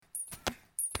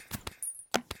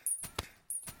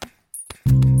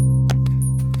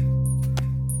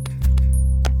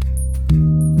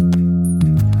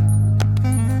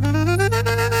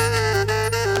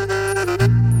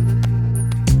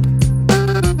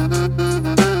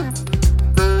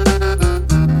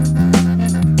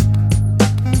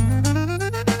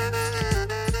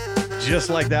just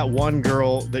like that one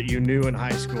girl that you knew in high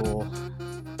school,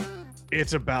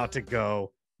 it's about to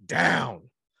go down.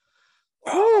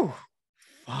 Oh,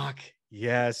 fuck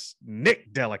yes.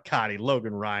 Nick Delicati,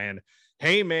 Logan Ryan.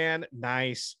 Hey, man,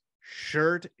 nice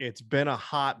shirt. It's been a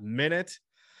hot minute.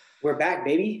 We're back,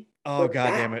 baby. Oh, God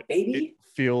damn it. Baby. It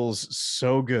feels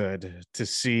so good to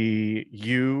see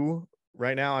you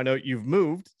right now. I know you've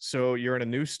moved, so you're in a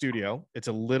new studio. It's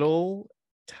a little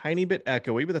tiny bit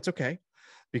echoey, but that's okay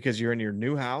because you're in your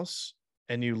new house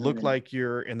and you look like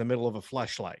you're in the middle of a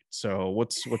fleshlight. So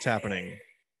what's happening?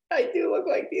 I do look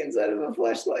like the inside of a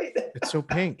fleshlight. It's so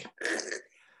pink.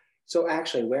 So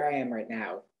actually, where I am right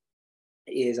now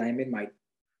is I'm in my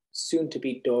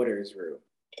soon-to-be daughter's room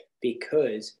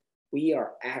because we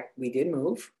did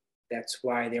move. That's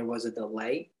why there was a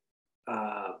delay.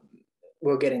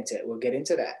 We'll get into it. We'll get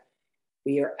into that.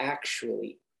 We are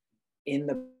actually in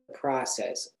the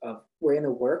we're in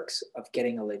the works of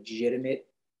getting a legitimate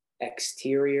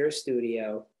exterior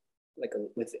studio,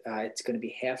 it's going to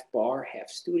be half bar, half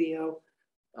studio,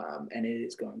 and it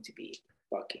is going to be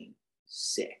fucking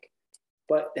sick.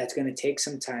 But that's going to take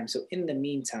some time. So in the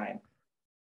meantime,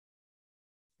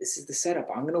 this is the setup.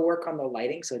 I'm going to work on the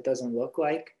lighting so it doesn't look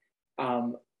like,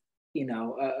 a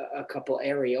couple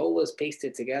areolas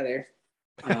pasted together.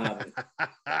 Pink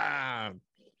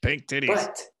titties.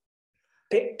 But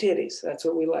pink titties, that's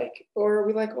what we like. Or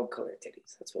we like all color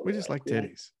titties. That's what we just like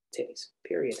titties. Titties,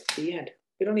 period. The end.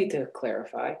 We don't need to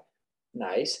clarify.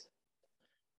 Nice.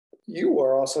 You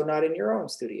are also not in your own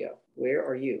studio. Where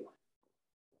are you?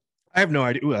 I have no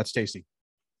idea. Ooh, that's tasty.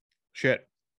 Shit.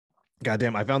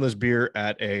 Goddamn, I found this beer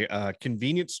at a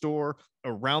convenience store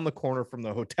around the corner from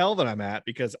the hotel that I'm at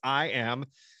because I am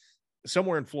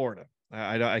somewhere in Florida.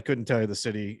 I couldn't tell you the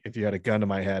city. If you had a gun to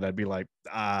my head, I'd be like,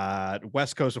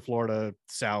 west coast of Florida,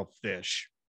 south-ish,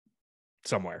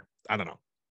 somewhere. I don't know.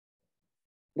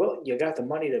 Well, you got the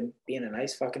money to be in a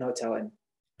nice fucking hotel, and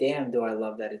damn, do I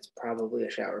love that it's probably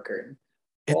a shower curtain.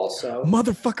 Also,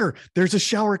 motherfucker, there's a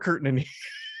shower curtain in here.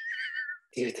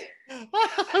 Dude,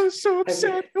 I was so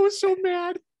upset. I was so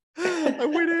mad. I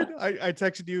went in. I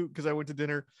texted you because I went to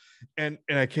dinner, and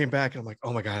I came back and I'm like,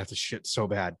 oh my god, I have to shit so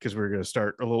bad because we were going to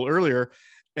start a little earlier.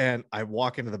 And I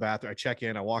walk into the bathroom. I check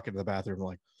in. I walk into the bathroom. I'm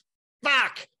like,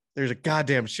 fuck. There's a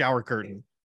goddamn shower curtain.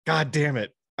 God damn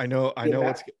it. I know.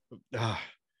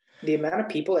 The amount of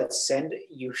people that send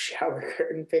you shower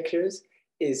curtain pictures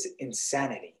is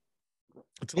insanity.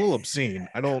 It's a little obscene.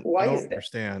 I don't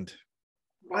understand.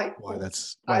 Why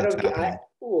that's happening.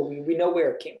 We know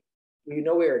where it came. We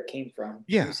know where it came from.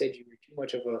 Yeah. You said you were too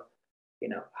much of a,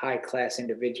 high class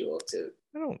individual to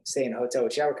stay in a hotel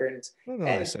with shower curtains. I don't know.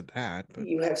 I said that, but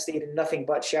you have stayed in nothing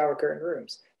but shower curtain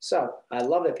rooms. So I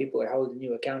love that people are holding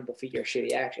you accountable for your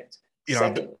shitty actions.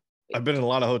 I've been in a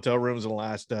lot of hotel rooms in the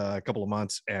last couple of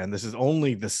months, and this is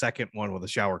only the second one with a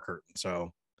shower curtain.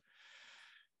 So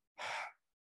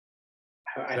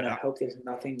I hope there's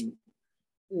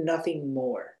nothing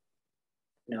more.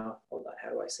 No, hold on.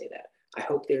 How do I say that? I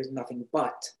hope there's nothing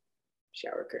but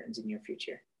shower curtains in your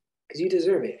future because you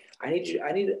deserve it. I need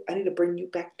to bring you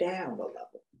back down a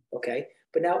level. Okay.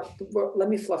 But now let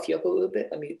me fluff you up a little bit.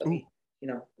 Let me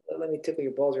tickle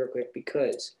your balls real quick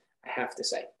because I have to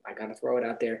say, I got to throw it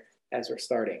out there as we're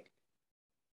starting.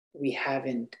 We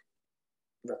haven't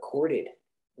recorded.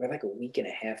 We're like a week and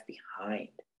a half behind.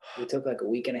 We took like a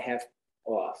week and a half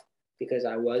off because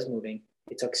I was moving.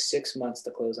 It took 6 months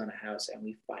to close on a house, and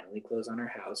we finally closed on our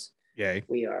house. Yay.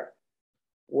 We are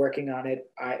working on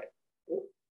it.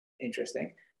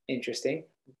 Interesting.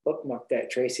 Bookmark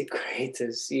that, Tracy. Great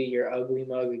to see your ugly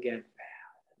mug again.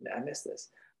 I miss this.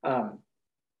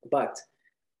 But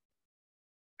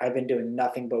I've been doing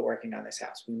nothing but working on this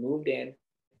house. We moved in,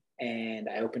 and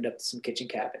I opened up some kitchen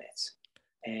cabinets,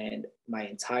 and my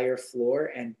entire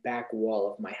floor and back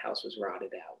wall of my house was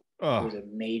rotted out. There was a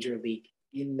major leak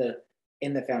in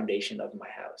the foundation of my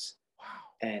house. Wow.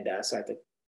 And so I had to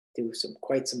do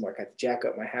quite some work. I had to jack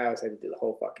up my house. I had to do the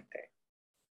whole fucking thing.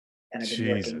 And I've been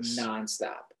working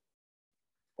nonstop.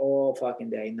 All fucking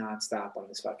day, nonstop on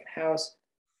this fucking house.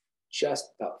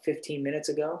 Just about 15 minutes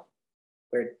ago,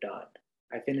 we're done.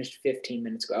 I finished 15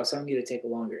 minutes ago. I was telling you to take a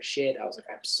longer shit. I was like,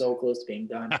 I'm so close to being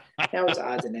done. Now it's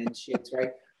odds and ends shits,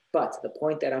 right? But the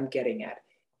point that I'm getting at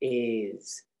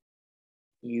is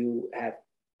you have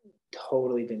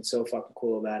totally been so fucking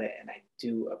cool about it, and I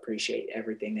do appreciate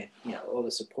everything that all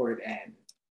the support and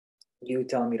you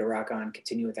telling me to rock on,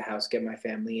 continue with the house, get my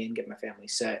family in, get my family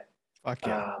set. Fuck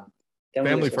yeah.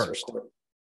 Family first.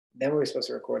 Then we were supposed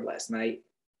to record last night,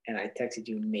 and I texted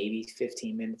you maybe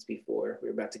 15 minutes before we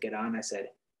were about to get on. I said,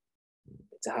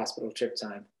 it's a hospital trip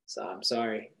time, so I'm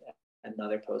sorry.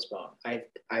 another postpone.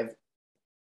 I've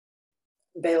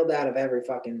bailed out of every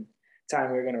fucking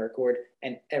time we were going to record,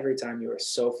 and every time you were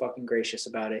so fucking gracious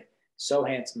about it, so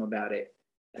handsome about it,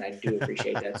 and I do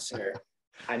appreciate that, sir.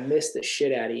 I miss the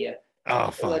shit out of you.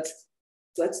 Oh, fuck.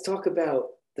 Let's talk about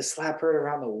the slap heard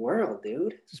around the world,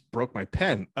 dude. Just broke my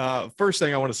pen. First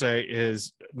thing I want to say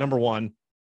is, number one,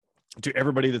 to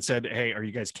everybody that said, hey, are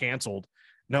you guys canceled?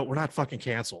 No, we're not fucking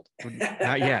canceled.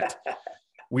 Not yet.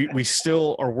 We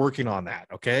still are working on that.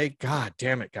 Okay. God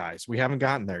damn it, guys. We haven't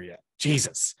gotten there yet.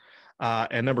 Jesus.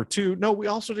 And number two, no, we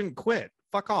also didn't quit.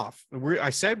 Fuck off. I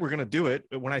said we're going to do it.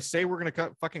 When I say we're going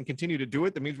to fucking continue to do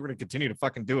it, that means we're going to continue to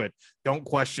fucking do it. Don't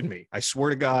question me. I swear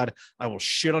to God, I will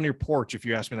shit on your porch if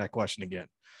you ask me that question again.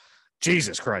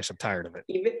 Jesus Christ, I'm tired of it.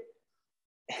 Even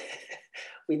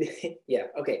yeah.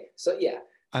 Okay. So yeah.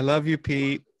 I love you,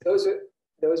 Pete. Those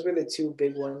were the two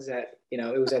big ones that, you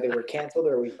know, it was either we're canceled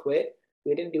or we quit.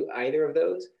 We didn't do either of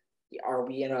those. Are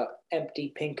we in a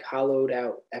empty, pink, hollowed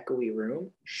out, echoey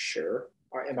room? Sure.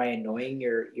 Am I annoying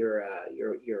your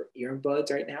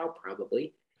earbuds right now?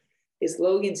 Probably. Is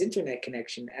Logan's internet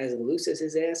connection as loose as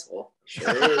his asshole?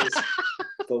 Sure is.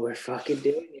 But we're fucking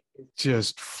doing it.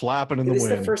 Just flapping in the wind.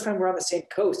 This is the first time we're on the same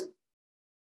coast.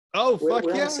 Oh, we're fuck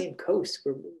yeah. On the same coast.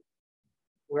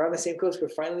 We're on the same coast. We're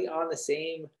finally on the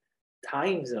same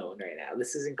time zone right now.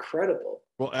 This is incredible.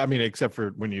 Well, I mean, except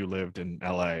for when you lived in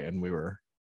LA and we'd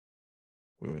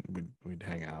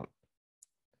hang out.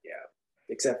 Yeah,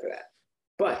 except for that.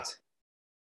 But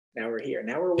now we're here.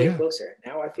 Now we're way closer.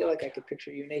 Now I feel like I could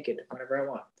picture you naked whenever I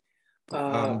want.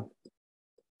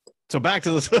 So back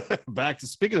to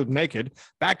speaking of naked,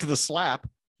 back to the slap.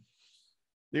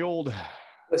 The old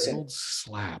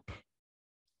slap.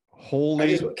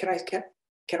 Holy.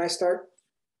 Can I start?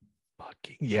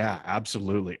 Fucking yeah,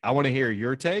 absolutely. I want to hear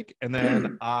your take, and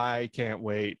then I can't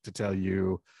wait to tell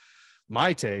you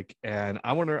my take. And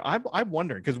I'm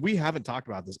wondering, because we haven't talked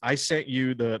about this. I sent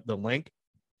you the link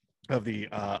of the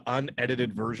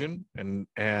unedited version, and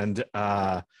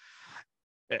that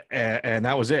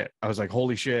was it. I was like,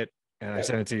 holy shit. And I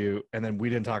sent it to you, and then we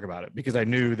didn't talk about it because I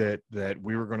knew that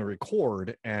we were going to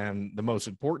record, and the most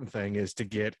important thing is to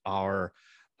get our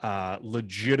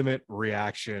legitimate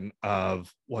reaction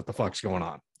of what the fuck's going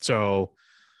on. So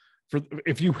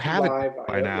if you haven't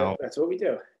by now, that's what we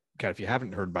do. God, if you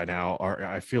haven't heard by now,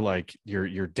 I feel like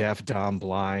you're deaf, dumb,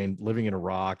 blind, living in a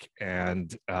rock,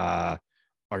 and are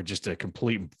just a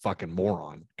complete fucking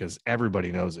moron, because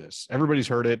everybody knows this. Everybody's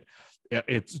heard it.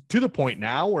 It's to the point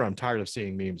now where I'm tired of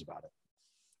seeing memes about it.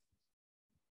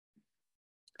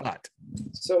 But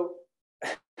so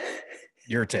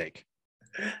your take.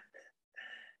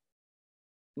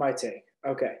 My take.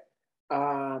 Okay.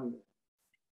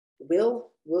 Will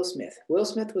Smith. Will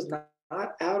Smith was not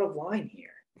out of line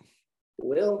here.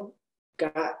 Will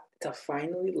got to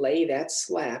finally lay that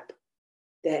slap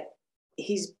that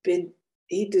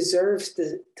he deserves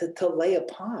to lay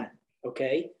upon.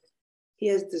 Okay.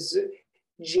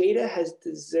 Jada has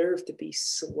deserved to be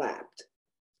slapped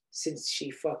since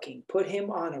she fucking put him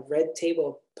on a Red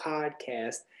Table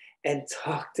podcast and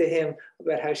talked to him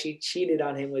about how she cheated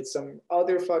on him with some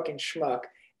other fucking schmuck,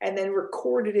 and then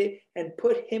recorded it and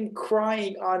put him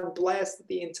crying on blast to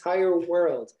the entire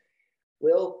world.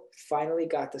 Will finally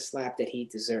got the slap that he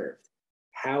deserved.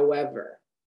 However,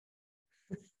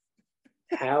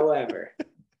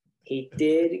 he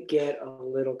did get a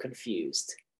little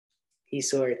confused. He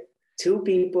saw two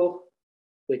people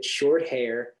with short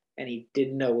hair, and he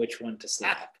didn't know which one to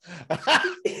slap.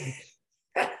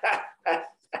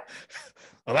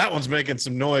 Well, that one's making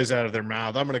some noise out of their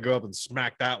mouth. I'm going to go up and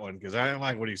smack that one because I don't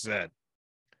like what he said.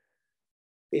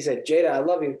 He said, Jada, I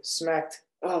love you. Smacked.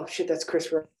 Oh, shit, that's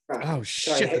Chris Rock. Oh,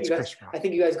 shit, that's Chris Rock. I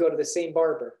think you guys go to the same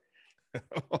barber.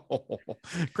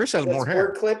 Chris has more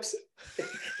hair. Sport clips?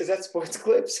 Is that sports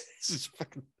clips? This is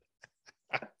fucking...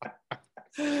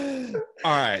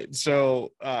 All right.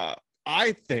 So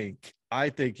I think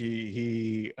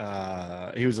he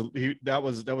was that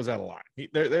was out of line.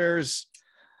 There's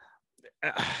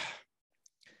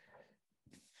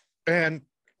and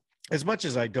as much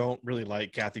as I don't really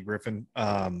like Kathy Griffin,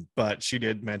 but she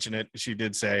did mention it. She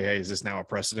did say, "Hey, is this now a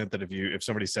precedent that if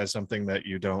somebody says something that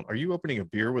you don't, are you opening a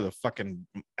beer with a fucking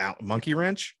monkey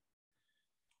wrench?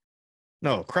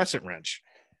 No, crescent wrench.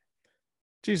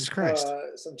 Jesus Christ!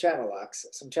 Some channel locks.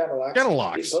 Channel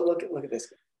locks. But look at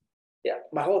this. Yeah,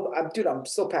 I'm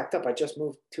still packed up. I just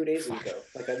moved 2 days ago.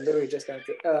 Like I literally just got.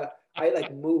 I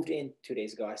moved in 2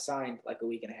 days ago. I signed like a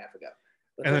week and a half ago.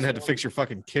 But and then had to fix your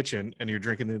fucking kitchen, and you're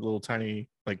drinking the little tiny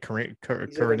like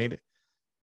Coronitas.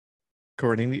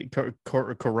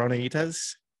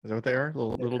 Is that what they are?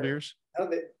 Little beers? No,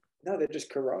 No, they're just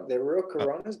Corona. They're real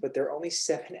Coronas, but they're only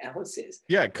 7 ounces.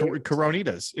 Yeah, They're,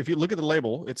 Coronitas. If you look at the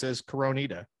label, it says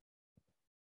Coronita.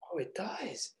 oh, it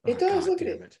does. Oh, It does. God Look at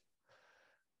damn it. it.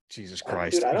 Jesus Dude,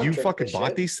 Christ. I don't You drink fucking this bought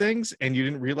shit. these things and you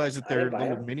didn't realize that I didn't they're buy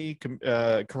little them. mini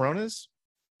Coronas?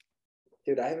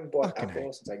 Dude, I haven't bought Fucking alcohol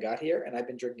A. since I got here, and I've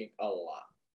been drinking a lot.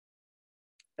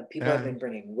 And people have Yeah. been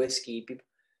bringing whiskey. People,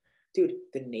 dude,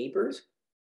 the neighbors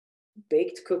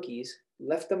baked cookies,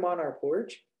 left them on our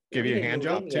porch. Give We you a didn't hand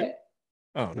move job in too? yet.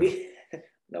 Oh, no. We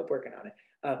no working on it.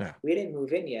 Yeah. We didn't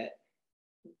move in yet.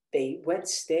 They went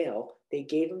stale. They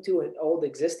gave them to an old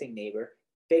existing neighbor,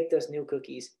 baked us new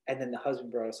cookies, and then the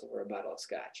husband brought us over a bottle of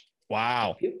scotch.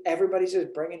 Wow. Everybody's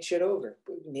just bringing shit over.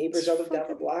 Neighbors It's up down the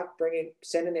fucking- block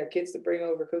sending their kids to bring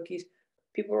over cookies.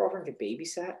 People are offering to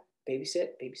babysat.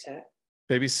 Babysitting?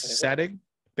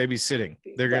 Babysitting.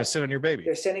 They're going Right. to sit on your baby.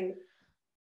 They're sending,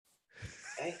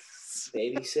 hey,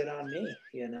 babysit on me,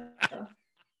 you know.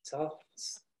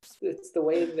 It's the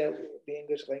way that the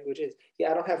English language is.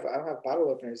 Yeah, I don't have bottle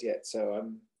openers yet, so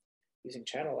I'm using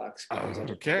channel locks because I just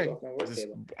put Okay. it off my work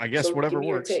table. I guess So whatever give me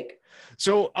your works. take.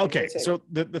 So, me okay. your take. So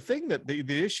the thing that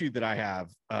the issue that I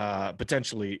have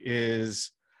potentially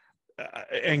is,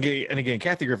 and again,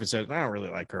 Kathy Griffin said, I don't really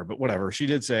like her, but whatever. She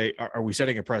did say, are we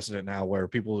setting a precedent now where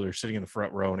people are sitting in the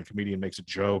front row and a comedian makes a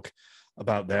joke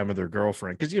about them or their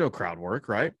girlfriend? Because, crowd work,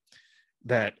 right?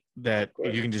 That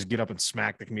you can just get up and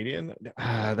smack the comedian.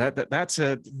 That's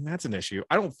an issue.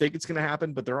 I don't think it's going to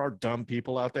happen, but there are dumb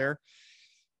people out there.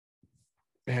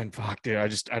 And fuck, dude,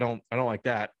 I don't like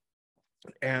that.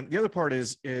 And the other part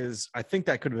is I think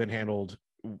that could have been handled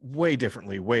way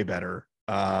differently, way better.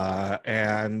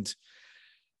 And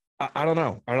I don't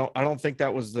know. I don't think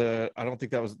that was there.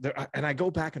 And I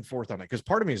go back and forth on it because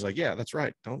part of me is like, yeah, that's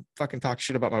right. Don't fucking talk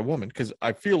shit about my woman. Because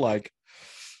I feel like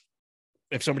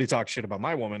if somebody talks shit about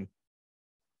my woman,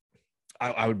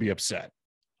 I would be upset.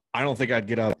 I don't think I'd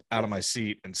get up out of my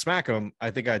seat and smack him. I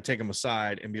think I'd take him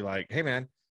aside and be like, hey man,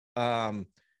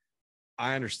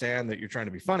 I understand that you're trying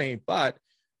to be funny, but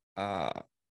my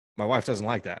wife doesn't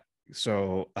like that.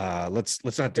 So let's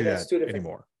not do that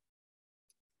anymore.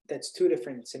 That's two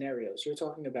different scenarios. You're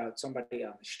talking about somebody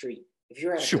on the street. If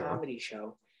you're at a comedy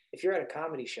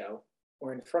show,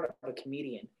 or in front of a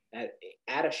comedian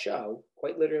at a show,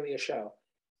 quite literally a show,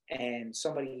 and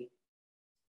somebody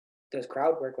does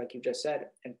crowd work like you just said,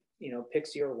 and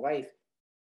picks your wife,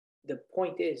 the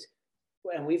point is,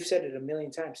 and we've said it a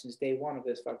million times since day one of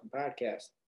this fucking podcast,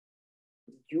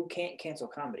 you can't cancel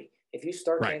comedy. If you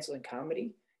start canceling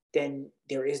comedy, then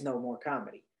there is no more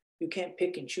comedy. You can't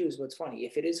pick and choose what's funny.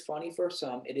 If it is funny for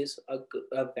some, it is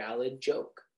a valid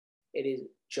joke. It is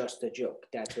just a joke.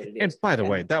 That's what it is. And by the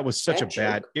way, that was such a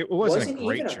bad. It wasn't a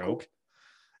great joke.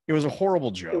 It was a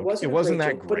horrible joke. It wasn't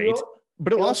that great,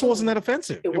 but it also wasn't that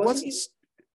offensive. It wasn't.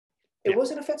 It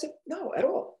wasn't offensive. No, at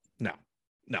all. No,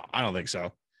 I don't think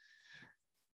so.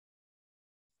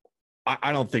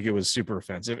 I don't think it was super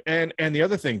offensive. And the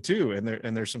other thing too,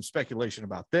 and there's some speculation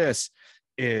about this,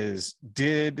 is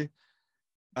did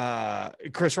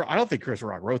Chris Rock? I don't think Chris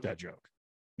Rock wrote that joke.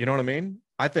 You know what I mean?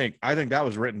 I think that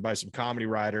was written by some comedy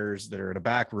writers that are in a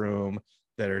back room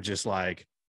that are just like,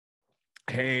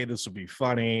 hey, this will be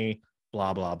funny,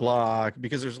 blah, blah, blah,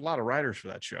 because there's a lot of writers for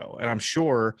that show. And I'm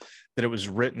sure that it was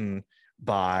written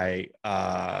by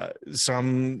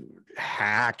some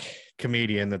hack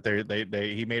comedian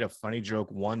that he made a funny joke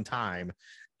one time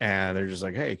and they're just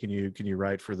like, hey, can you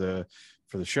write for the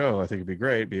show? I think it'd be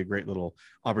great. It'd be a great little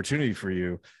opportunity for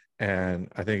you.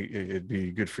 And I think it'd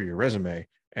be good for your resume.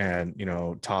 And,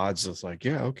 Todd's just like,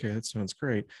 yeah, okay, that sounds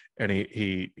great. And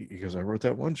he goes, I wrote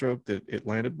that one joke that it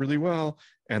landed really well.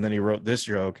 And then he wrote this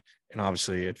joke and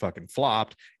obviously it fucking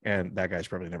flopped. And that guy's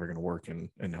probably never going to work in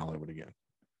Hollywood again.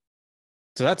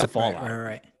 So that's a fallout.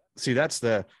 Right. See, that's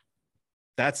the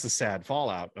sad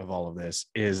fallout of all of this,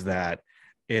 is that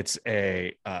it's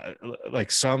a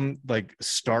some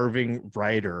starving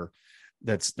writer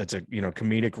that's a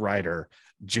comedic writer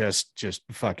just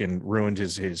fucking ruined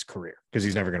his career because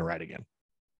he's never going to write again.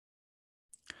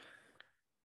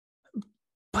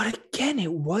 But again,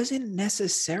 it wasn't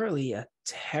necessarily a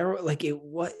terror. It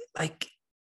was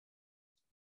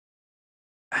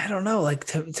I don't know.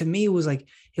 To me, it was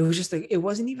it was just it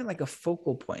wasn't even a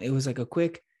focal point. It was a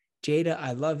quick Jada,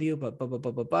 I love you, but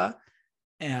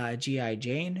G.I.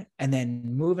 Jane, and then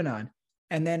moving on.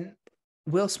 And then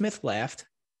Will Smith laughed,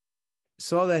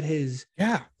 saw that his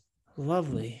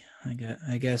lovely,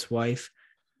 I guess wife.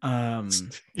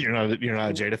 You're not a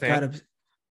Jada fan.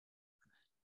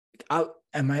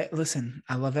 Listen,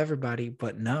 I love everybody,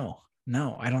 but no,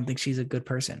 I don't think she's a good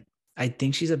person. I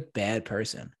think she's a bad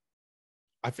person.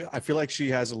 I feel like she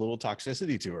has a little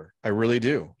toxicity to her. I really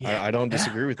do. Yeah. I don't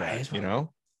disagree with I that. as You well.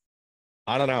 know,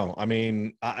 I don't know. I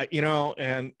mean,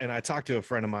 and I talked to a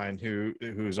friend of mine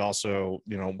who's also,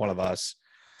 one of us.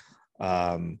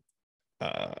 Um,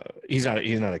 he's not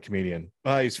a comedian.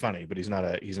 He's funny, but he's not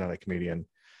a comedian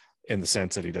in the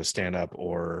sense that he does stand up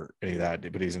or any of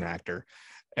that, but he's an actor.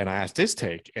 And I asked his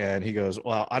take, and he goes,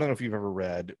 well, I don't know if you've ever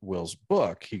read Will's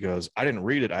book. He goes, I didn't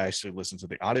read it. I actually listened to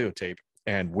the audio tape,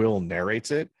 and Will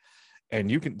narrates it. And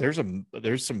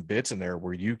there's some bits in there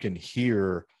where you can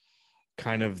hear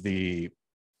kind of the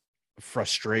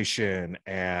frustration,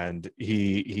 and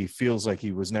he feels like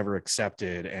he was never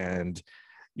accepted, and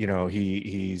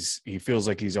he feels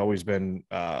like he's always been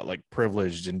like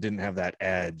privileged and didn't have that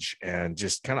edge, and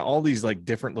just kind of all these like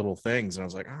different little things. And I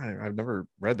was like, I've never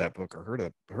read that book or heard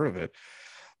of it,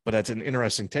 but that's an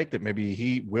interesting take, that maybe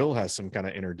he will has some kind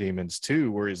of inner demons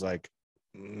too, where he's like,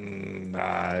 and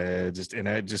I just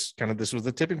kind of, this was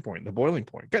the tipping point, the boiling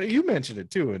point. You mentioned it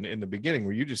too in the beginning,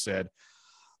 where you just said,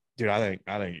 dude, I think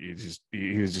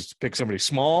he was just pick somebody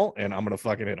small and I'm gonna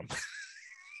fucking hit him.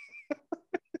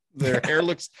 Their hair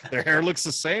looks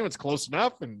the same. It's close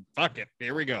enough, and fuck it,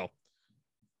 here we go.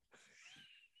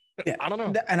 Yeah, I don't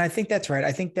know. And I think that's right.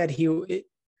 I think that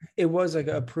it was like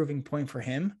a proving point for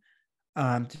him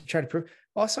to try to prove.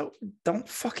 Also, don't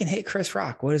fucking hate Chris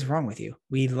Rock. What is wrong with you?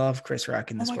 We love Chris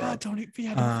Rock in this world. God, don't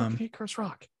fucking hate Chris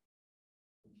Rock.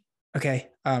 Okay.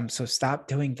 So stop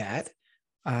doing that.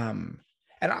 And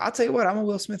I'll tell you what, I'm a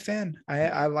Will Smith fan.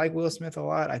 I like Will Smith a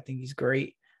lot. I think he's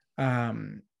great.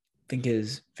 Think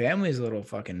his family is a little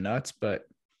fucking nuts, but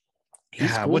he's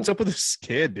cool. What's up with this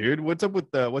kid, dude? What's up with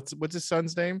what's his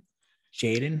son's name?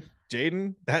 Jaden.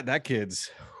 That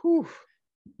kid's. Whew.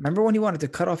 Remember when he wanted to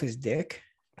cut off his dick?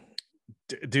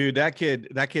 Dude, that kid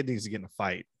needs to get in a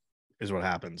fight, is what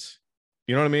happens.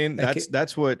 You know what I mean?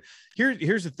 That's what.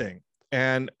 Here's the thing,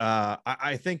 and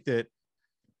I think that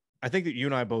you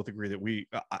and I both agree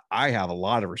that I have a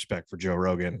lot of respect for Joe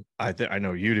Rogan. I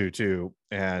know you do too.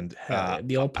 And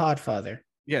the old podfather.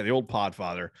 Yeah, the old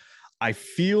podfather. I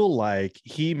feel like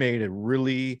he made a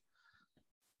really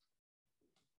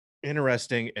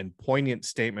interesting and poignant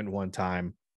statement one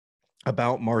time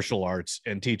about martial arts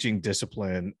and teaching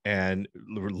discipline, and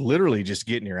literally just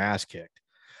getting your ass kicked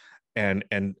and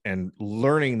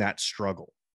learning that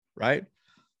struggle, right?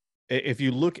 If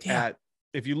you look at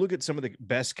some of the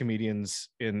best comedians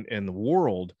in the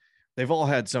world, they've all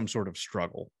had some sort of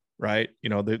struggle, right?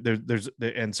 There's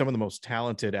and some of the most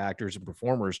talented actors and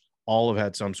performers all have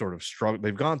had some sort of struggle.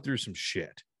 They've gone through some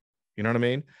shit. You know what I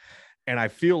mean? And I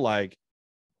feel like,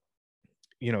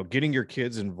 getting your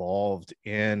kids involved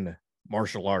in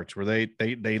martial arts, where they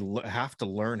have to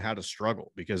learn how to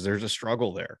struggle, because there's a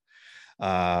struggle there,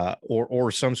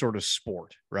 or some sort of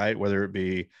sport, right? Whether it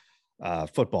be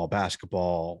football,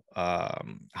 basketball,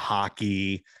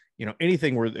 hockey,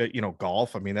 anything where,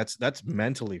 golf. I mean, that's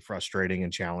mentally frustrating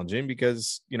and challenging,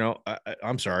 because,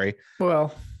 I'm sorry.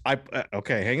 Well,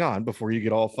 okay, hang on before you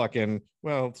get all fucking,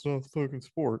 well, it's not a fucking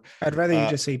sport. I'd rather you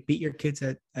just say beat your kids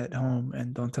at home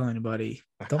and don't tell anybody.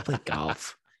 Don't play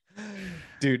golf.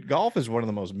 Dude, golf is one of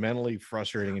the most mentally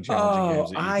frustrating and challenging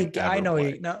games that you can ever I know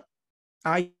play.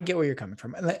 I get where you're coming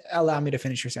from. Allow me to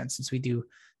finish your sentence, since we do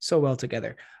so well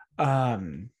together.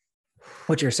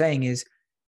 What you're saying is,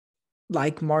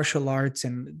 like martial arts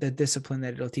and the discipline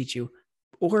that it'll teach you,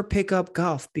 or pick up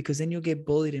golf, because then you'll get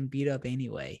bullied and beat up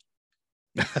anyway.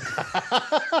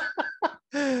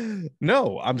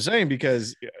 No, I'm saying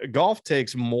because golf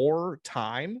takes more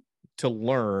time to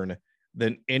learn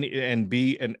and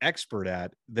be an expert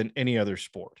at than any other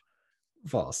sport.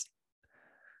 False.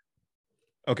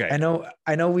 Okay. I know.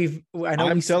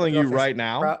 I'm telling you right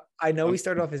now. I know we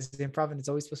started off as improv, and it's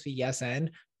always supposed to be yes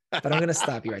and, but I'm going to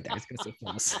stop you right there. It's going to say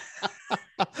false.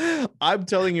 I'm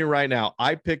telling you right now,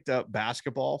 I picked up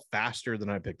basketball faster than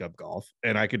I picked up golf,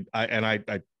 and I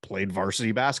played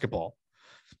varsity basketball.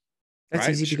 That's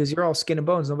easy, because you're all skin and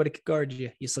bones. Nobody could guard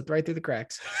you. You slipped right through the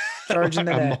cracks. Charging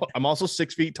that. I'm also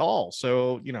 6 feet tall,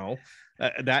 so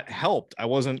that helped. I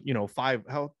wasn't, what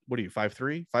are you,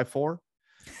 5'3", 5'4"?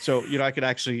 So, I could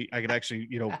actually,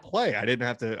 play. I didn't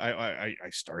have to, I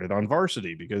started on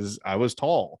varsity because I was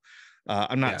tall.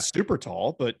 I'm not super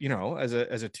tall, but as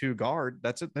a two guard,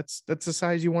 that's the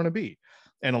size you want to be.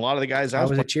 And a lot of the guys I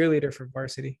was a cheerleader for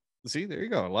varsity. See, there you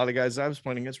go. A lot of guys I was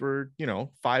playing against were,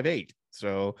 5'8".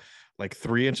 So like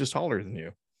 3 inches taller than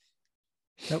you.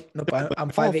 Nope. I'm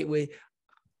 5'8".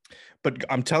 But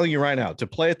I'm telling you right now, to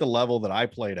play at the level that I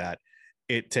played at,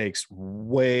 it takes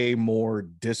way more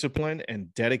discipline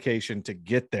and dedication to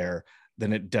get there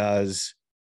than it does,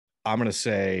 I'm going to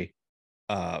say,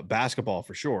 basketball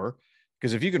for sure.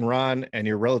 Because if you can run and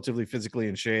you're relatively physically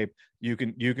in shape, you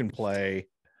can play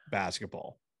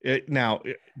basketball. Now,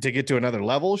 to get to another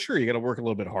level, sure, you got to work a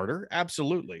little bit harder,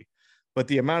 absolutely. But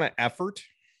the amount of effort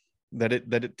that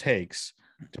it takes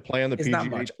to play on the It's PGA not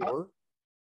much. Tour.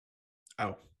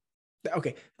 Oh,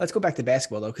 okay. Let's go back to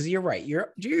basketball though, because you're right.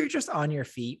 You're just on your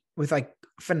feet with like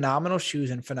phenomenal shoes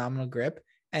and phenomenal grip.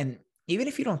 And even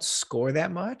if you don't score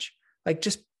that much, like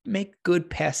just make good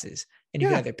passes, and you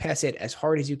can either pass it as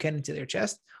hard as you can into their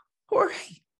chest, or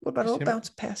hey, what about a little bounce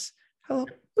pass? Hello,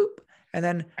 boop, and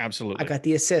then Absolutely, I got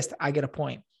the assist. I get a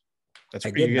point. That's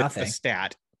I did you nothing. Get a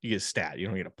stat. You get a stat. You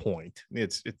don't get a point.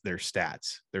 It's their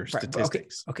stats. Their Right,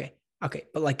 statistics. Okay.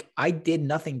 But like I did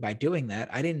nothing by doing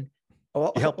that. I didn't.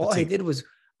 All I did was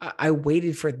I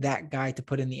waited for that guy to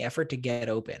put in the effort to get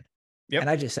open. Yep. And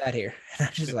I just sat here and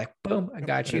I just like, boom, I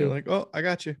got you. Like, oh, I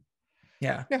got you.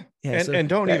 Yeah. And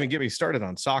don't even get me started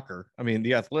on soccer. I mean,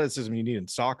 the athleticism you need in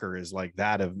soccer is like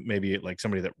that of maybe like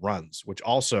somebody that runs, which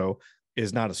also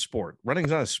is not a sport. Running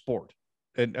is not a sport.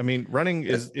 And I mean, running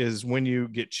is when you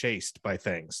get chased by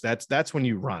things. That's when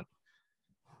you run.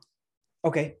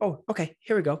 Okay. Oh, okay.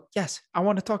 Here we go. Yes, I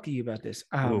want to talk to you about this.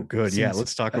 Oh, good. Yeah,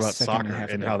 let's talk about soccer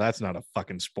and how that's not a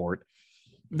fucking sport.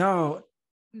 No.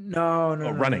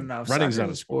 Running. No. Running's not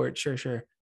a sport. Sure.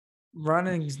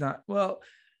 Running's not. Well,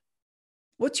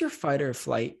 what's your fight or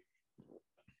flight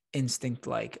instinct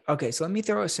like? Okay, so let me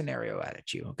throw a scenario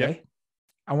at you. Okay. Yep.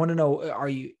 I want to know,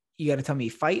 you got to tell me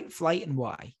fight, flight, and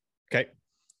why. Okay.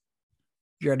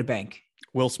 You're at a bank.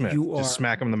 Will Smith. Just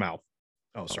smack him in the mouth.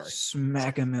 Oh, sorry.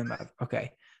 Smack him in the mouth.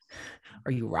 Okay.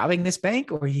 Are you robbing this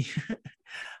bank or are you?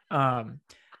 All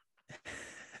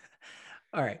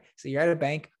right. So you're at a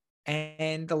bank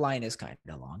and the line is kind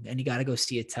of long and you got to go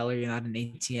see a teller. You're not an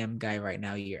ATM guy right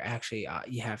now. You're actually,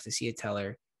 you have to see a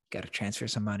teller, got to transfer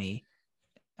some money.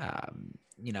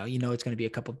 You know, it's going to be a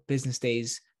couple business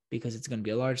days because it's going to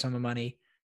be a large sum of money,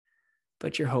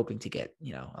 but you're hoping to get,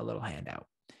 a little handout.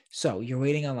 So you're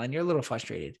waiting online. You're a little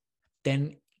frustrated.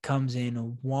 Then comes in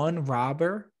one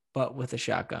robber, but with a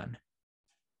shotgun.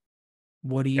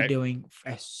 What are you doing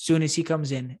as soon as he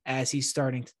comes in, as he's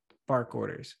starting to bark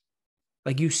orders?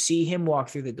 Like you see him walk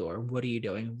through the door. What are you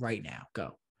doing right now? Go.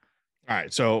 All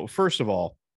right. So first of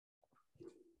all,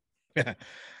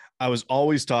 I was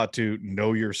always taught to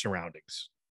know your surroundings,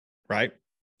 right?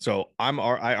 So I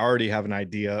already have an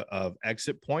idea of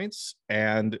exit points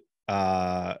and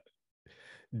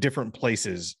different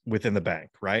places within the bank,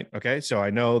 right? Okay. So I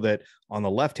know that on the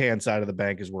left-hand side of the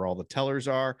bank is where all the tellers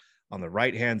are. On the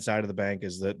right-hand side of the bank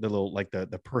is the little, like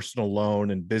the personal loan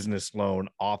and business loan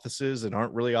offices that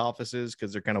aren't really offices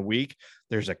because they're kind of weak.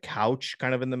 There's a couch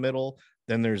kind of in the middle.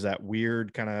 Then there's that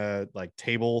weird kind of like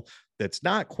table that's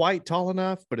not quite tall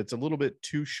enough, but it's a little bit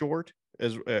too short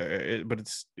but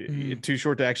it's too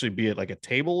short to actually be at like a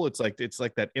table. It's like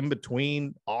that in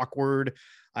between awkward.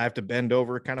 I have to bend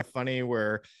over kind of funny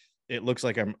where it looks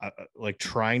like I'm like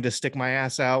trying to stick my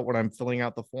ass out when I'm filling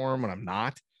out the form when I'm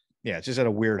not. Yeah. It's just at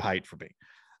a weird height for me.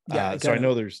 Yeah. So I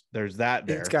know there's that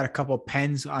there. It's got a couple of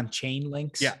pens on chain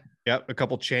links. Yeah. Yep. A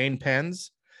couple chain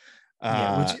pens.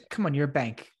 Come on, you're a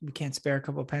bank. We can't spare a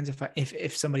couple of pens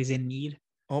if somebody's in need.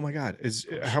 Oh my God.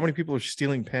 How many people are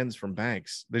stealing pens from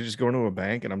banks? They just go into a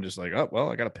bank and I'm just like, oh, well,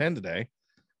 I got a pen today.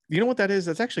 You know what that is?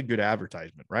 That's actually good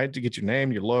advertisement, right? To get your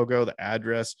name, your logo, the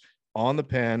address on the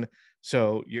pen.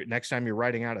 So next time you're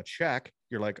writing out a check,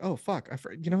 you're like, oh, fuck.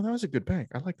 That was a good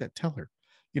bank. I like that teller.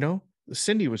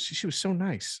 Cindy she was so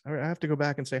nice. I have to go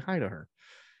back and say hi to her.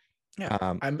 Yeah.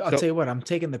 I'll tell you what, I'm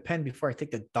taking the pen before I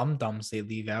take the dum-dums they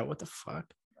leave out. What the fuck?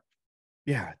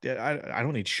 Yeah. I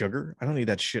don't need sugar. I don't need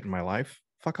that shit in my life.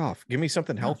 Fuck off. Give me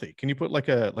something healthy. Can you put like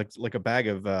a bag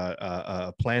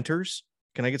of planters?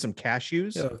 Can I get some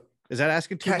cashews? Yeah. Is that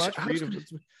asking too much for you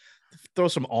to throw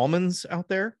some almonds out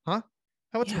there? Huh?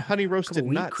 How about some honey roasted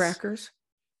wheat nuts? Crackers?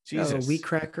 Jesus. A wheat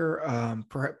cracker,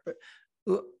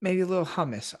 maybe a little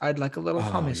hummus. I'd like a little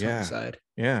hummus on the side.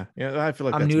 Yeah. I feel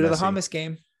like I'm new to the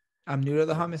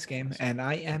hummus game. And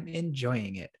I am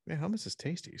enjoying it. Yeah, hummus is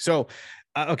tasty. So,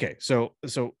 okay. So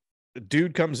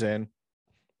dude comes in,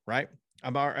 right?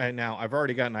 I'm all right now. I've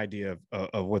already got an idea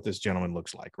of what this gentleman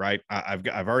looks like, right?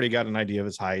 I've already got an idea of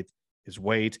his height, his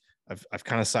weight. I've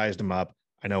kind of sized him up.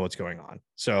 I know what's going on.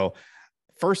 So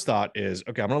first thought is,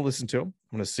 okay, I'm going to listen to him.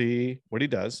 I'm going to see what he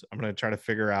does. I'm going to try to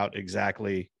figure out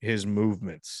exactly his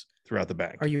movements throughout the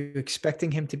bank. Are you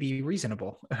expecting him to be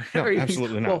reasonable? No,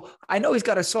 absolutely not. Well, I know he's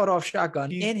got a sawed-off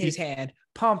shotgun in his hand,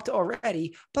 pumped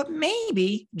already, but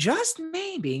maybe, just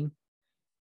maybe,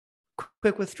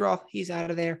 quick withdrawal. He's out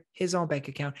of there. His own bank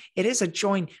account. It is a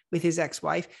joint with his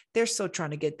ex-wife. They're still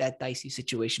trying to get that dicey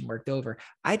situation worked over.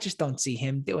 I just don't see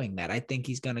him doing that. I think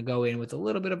he's going to go in with a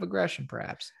little bit of aggression,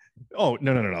 perhaps. Oh,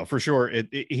 no, for sure.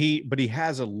 But he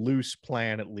has a loose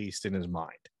plan, at least in his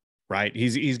mind, right?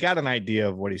 He's got an idea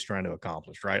of what he's trying to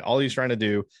accomplish, right? All he's trying to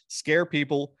do, scare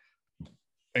people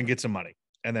and get some money,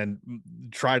 and then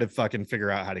try to fucking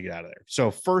figure out how to get out of there. So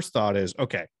first thought is,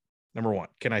 okay, number one,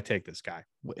 can I take this guy?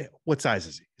 What size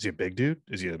is he? Is he a big dude?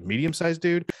 Is he a medium-sized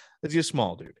dude? Is he a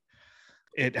small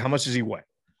dude? How much does he weigh?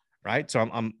 Right. So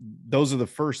I'm those are the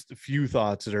first few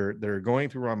thoughts that are going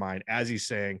through my mind as he's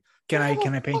saying, Can I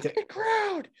paint the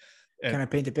crowd? Can I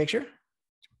paint the picture?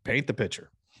 Paint the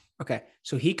picture. Okay.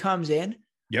 So he comes in.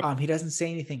 Yep. He doesn't say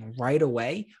anything right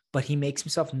away, but he makes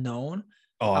himself known.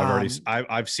 Oh,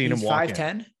 I've seen him walk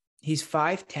 5'10". He's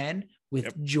 5'10"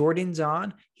 with Jordans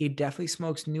on. He definitely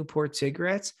smokes Newport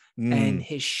cigarettes, and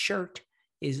his shirt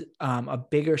is a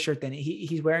bigger shirt than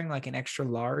he's wearing, like an extra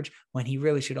large, when he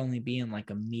really should only be in like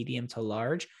a medium to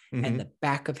large. And the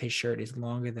back of his shirt is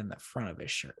longer than the front of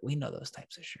his shirt. We know those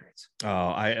types of shirts. Oh,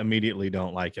 I immediately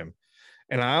don't like him.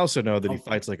 And I also know that he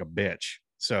fights like a bitch.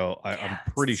 So I'm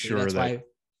pretty sure that.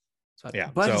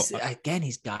 But again,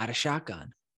 he's got a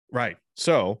shotgun. Right.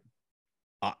 So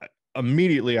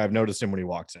immediately I've noticed him when he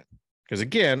walks in, because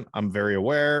again, I'm very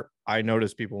aware. I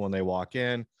notice people when they walk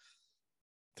in.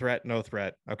 Threat, no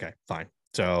threat. Okay, fine.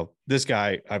 So this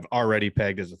guy I've already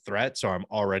pegged as a threat, so I'm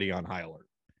already on high alert.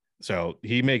 So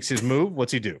he makes his move.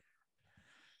 What's he do?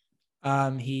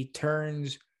 He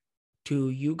turns to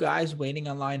you guys waiting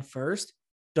online first,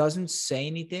 doesn't say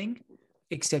anything,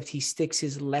 except he sticks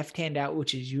his left hand out,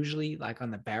 which is usually like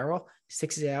on the barrel,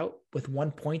 sticks it out with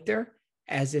one pointer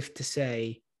as if to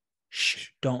say, shh,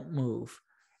 don't move.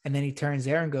 And then he turns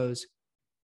there and goes,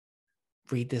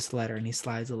 read this letter, and he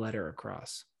slides a letter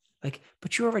across. Like,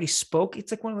 but you already spoke.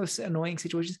 It's like one of those annoying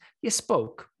situations. You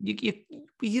spoke.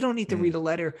 You don't need to read a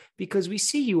letter because we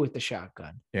see you with the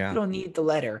shotgun. Yeah. You don't need the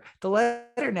letter. The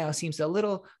letter now seems a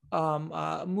little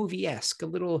movie-esque, a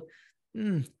little.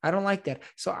 I don't like that.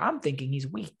 So I'm thinking he's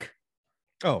weak.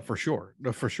 Oh, for sure.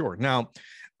 For sure. Now,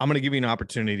 I'm going to give you an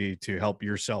opportunity to help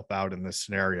yourself out in this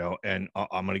scenario. And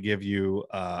I'm going to give you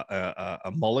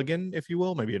a mulligan, if you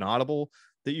will, maybe an audible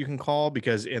that you can call,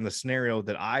 because in the scenario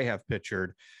that I have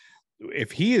pictured,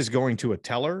 if he is going to a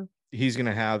teller, he's going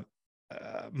to have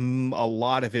a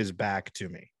lot of his back to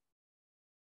me.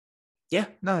 Yeah,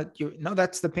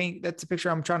 that's the paint. That's the picture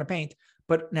I'm trying to paint.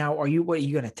 But now, are you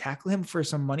going to tackle him for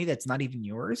some money that's not even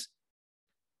yours?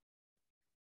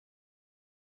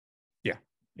 Yeah.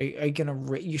 Are you going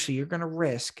to, so you're going to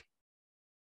risk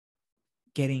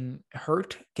getting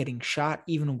hurt, getting shot,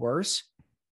 even worse,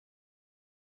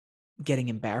 getting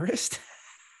embarrassed?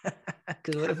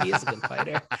 Because what if he is a good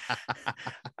fighter?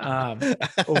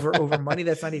 Over money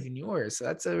that's not even yours. So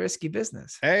that's a risky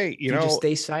business. Hey, you know, just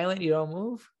stay silent, you don't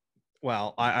move.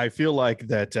 Well, I feel like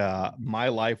that my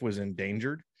life was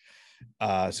endangered.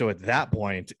 So at that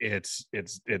point, it's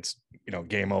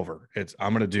game over.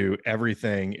 I'm going to do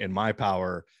everything in my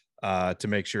power to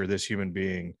make sure this human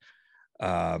being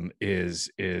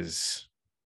is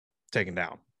taken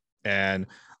down. And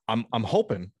I'm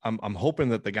hoping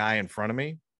that the guy in front of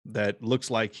me that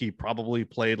looks like he probably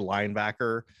played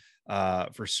linebacker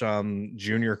for some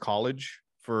junior college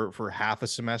for half a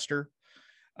semester,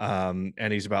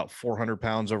 and he's about 400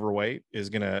 pounds overweight, is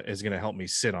gonna help me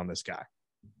sit on this guy.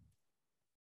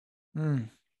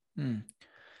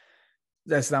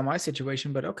 That's not my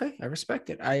situation, but okay, I respect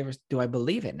it. Do I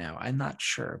believe it now? I'm not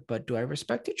sure, but do I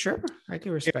respect it? Sure, I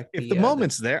can respect. If the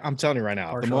moment's there, I'm telling you right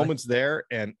now, if the moment's there,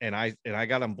 and I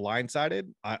got him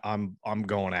blindsided, I'm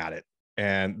going at it,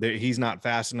 and he's not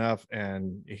fast enough,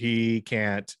 and he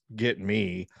can't get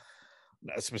me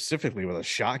specifically with a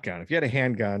shotgun. If you had a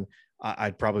handgun,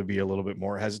 I'd probably be a little bit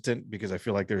more hesitant because I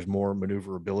feel like there's more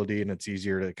maneuverability and it's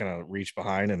easier to kind of reach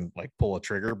behind and like pull a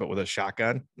trigger. But with a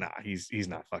shotgun, nah, he's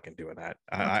not fucking doing that.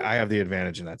 I have the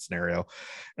advantage in that scenario,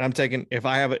 and I'm taking, if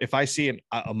I see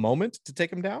a moment to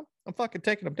take him down, I'm fucking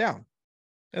taking him down,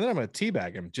 and then I'm gonna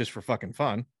teabag him just for fucking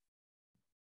fun.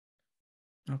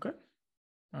 Okay.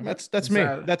 That's me.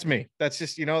 That's me. That's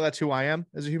just, that's who I am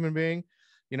as a human being.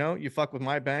 You fuck with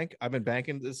my bank. I've been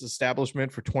banking this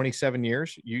establishment for 27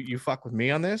 years. You fuck with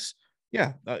me on this.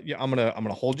 Yeah. I'm going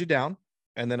to hold you down,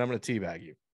 and then I'm going to teabag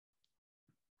you.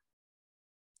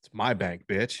 It's my bank,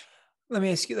 bitch. Let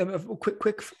me ask you a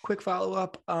quick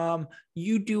follow-up.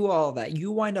 You do all that.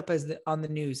 You wind up on the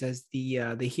news as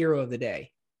the hero of the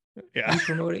day. Yeah.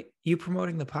 You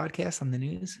promoting the podcast on the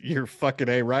news? You're fucking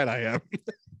A right, I am.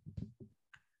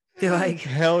 They're like,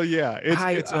 hell yeah.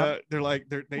 Hi, They're like,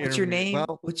 they what's your interview me. name?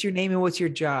 Well, What's your name and what's your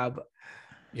job?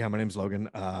 yeah, my name's Logan.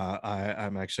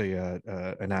 I'm actually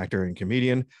an actor and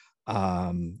comedian.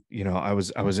 I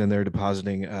was in there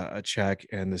depositing a check,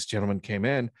 and this gentleman came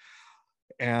in,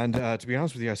 and to be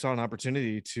honest with you, I saw an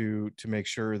opportunity to make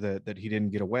sure that he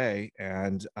didn't get away,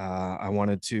 and I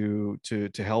wanted to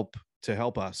help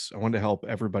us. I wanted to help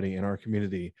everybody in our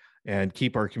community and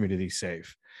keep our community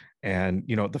safe. And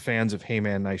the fans of Hey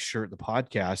Man, Nice Shirt, the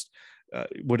podcast,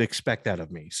 would expect that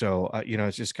of me. So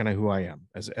it's just kind of who I am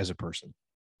as a person.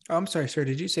 Oh, I'm sorry, sir.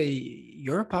 Did you say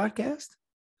you're a podcast?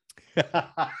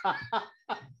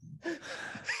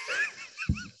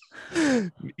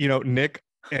 Nick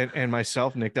and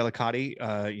myself, Nick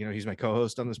Delicati, he's my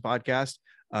co-host on this podcast.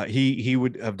 He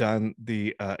would have done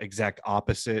the exact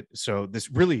opposite. So this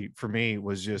really for me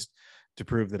was just to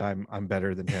prove that I'm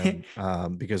better than him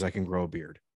because I can grow a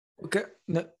beard. Okay.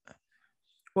 No.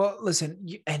 Well, listen,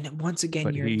 and once again,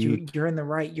 But you're in the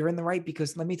right. You're in the right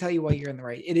because let me tell you why you're in the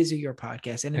right. It is your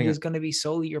podcast, and it is going to be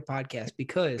solely your podcast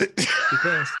because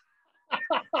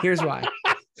here's why.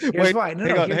 Here's why. No,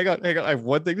 hang on. I have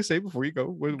one thing to say before you go.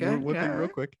 One thing, real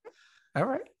quick. All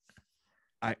right.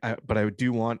 But I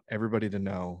do want everybody to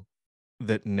know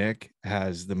that Nick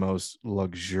has the most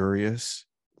luxurious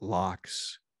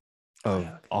locks of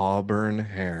auburn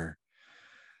hair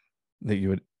that you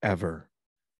would ever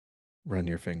run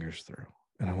your fingers through.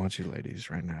 And I want you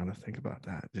ladies right now to think about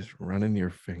that. Just running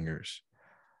your fingers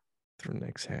through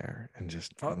Nick's hair and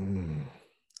just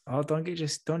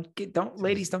ladies, don't get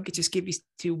your skivvies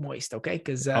too moist, okay?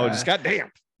 Because just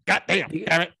goddamn damn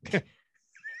it.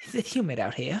 Is it humid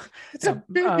out here?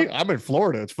 I'm in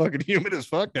Florida. It's fucking humid as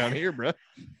fuck down here, bro.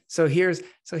 So here's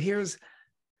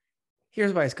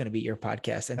why it's going to be your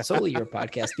podcast and solely your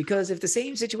podcast. Because if the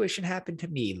same situation happened to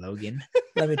me, Logan,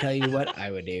 let me tell you what I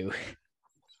would do.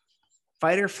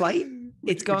 Fight or flight.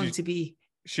 It's going to be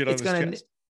shit on his chest.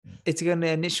 It's going to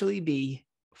initially be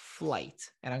flight,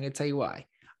 and I'm going to tell you why.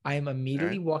 I am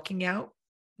immediately walking out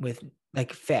with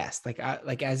like fast, like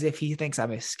as if he thinks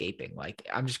I'm escaping. Like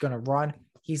I'm just going to run.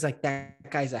 He's like, that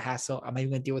guy's a hassle. I'm not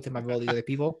even going to deal with him. I've all the other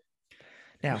people.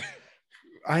 Now,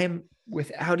 I am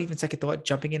without even second thought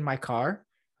jumping in my car,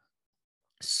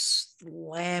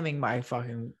 slamming my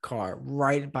fucking car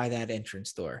right by that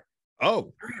entrance door.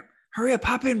 Oh, hurry up,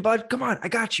 hop in, bud. Come on, I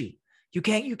got you. You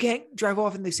can't drive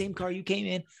off in the same car you came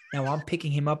in. Now I'm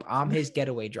picking him up. I'm his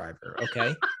getaway driver.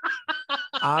 Okay.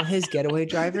 I'm his getaway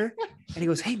driver. And he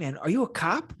goes, hey man, are you a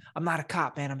cop? I'm not a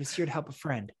cop, man. I'm just here to help a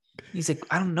friend. He's like,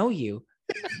 I don't know you.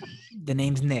 The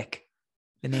name's Nick.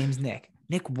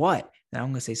 Nick what? Now I'm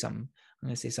going to say something. I'm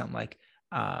going to say something like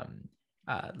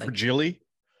Jilly?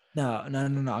 No. I'm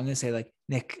going to say like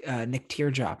Nick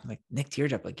Teardrop. I'm like, Nick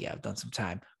Teardrop. Like, yeah, I've done some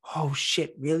time. Oh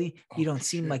shit. Really? You don't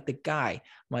seem like the guy. I'm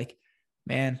like,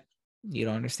 man, you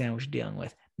don't understand what you're dealing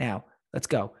with. Now let's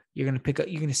go. You're going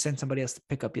to send somebody else to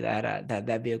pick up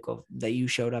that vehicle that you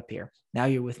showed up here. Now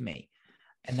you're with me.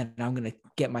 And then I'm going to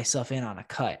get myself in on a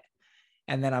cut.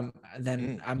 And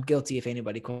then I'm guilty if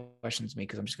anybody questions me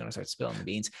because I'm just going to start spilling the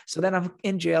beans. So then I'm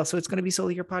in jail. So it's going to be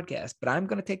solely your podcast, but I'm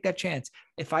going to take that chance.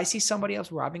 If I see somebody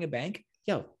else robbing a bank,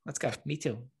 yo, let's go. Me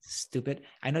too. Stupid.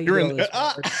 I know you're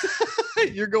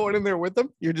you're going in there with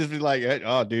them. You're just be like,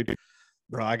 oh, dude,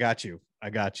 bro, I got you,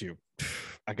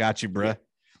 bro.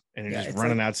 And you're just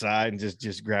running outside and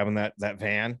just grabbing that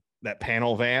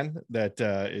panel van that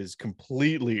is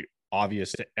completely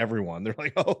obvious to everyone. They're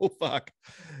like, oh fuck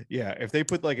yeah. If they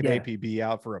put like an APB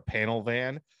out for a panel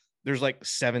van, there's like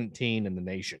 17 in the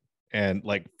nation and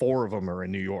like 4 of them are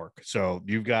in New York, so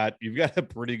you've got a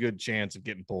pretty good chance of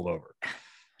getting pulled over.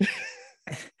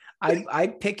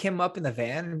 I'd pick him up in the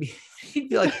van and he'd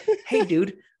be like, hey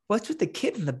dude, what's with the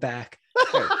kid in the back?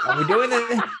 Are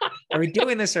we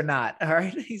doing this or not? All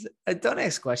right. He's don't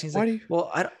ask questions. Like,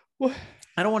 I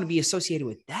don't want to be associated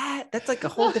with that. That's like a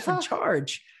whole different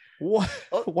charge. What?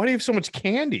 Why do you have so much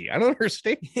candy? I don't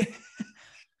understand.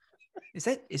 Is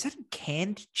that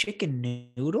canned chicken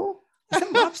noodle? Is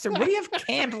that lobster? What do you have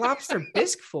canned lobster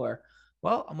bisque for?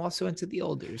 Well, I'm also into the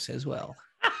olders as well.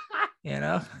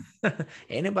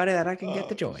 Anybody that I can get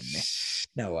to join me.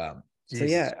 No, so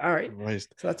yeah, all right.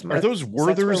 So are those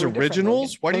Werther's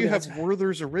Originals? Why do you have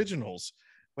Werther's Originals?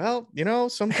 Well,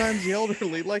 sometimes the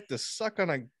elderly like to suck on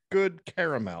a good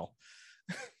caramel.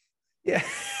 Yeah.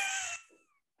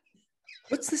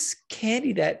 What's this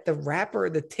candy that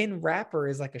the tin wrapper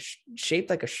is like shaped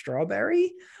like a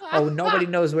strawberry? Oh, nobody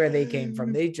knows where they came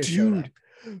from. They just showed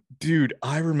up. Dude,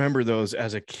 I remember those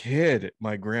as a kid.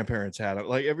 My grandparents had it.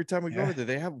 Like every time we go over there,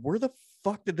 they have. Where the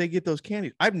fuck did they get those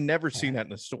candies? I've never seen that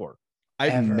in the store.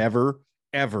 I've never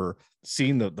ever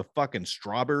seen the fucking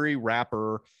strawberry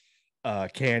wrapper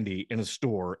candy in a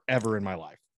store ever in my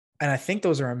life. And I think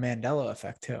those are a Mandela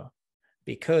effect too,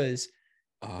 because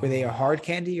were they a hard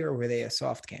candy or were they a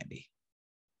soft candy?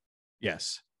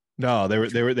 Yes. No,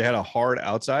 they had a hard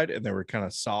outside and they were kind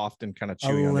of soft and kind of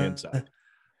chewy on the inside.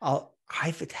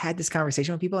 I've had this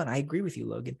conversation with people and I agree with you,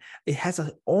 Logan. It has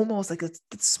almost like the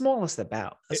smallest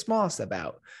about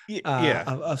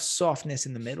of softness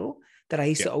in the middle that I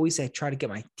used to always say, try to get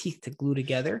my teeth to glue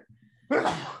together.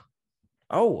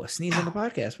 Oh, a sneeze on the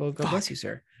podcast. Well, God bless you,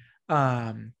 sir.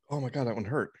 Oh my God, that one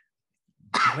hurt.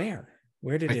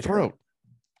 Where did it throat hurt?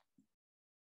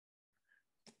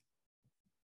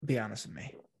 Be honest with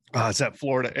me. It's that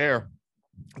Florida air.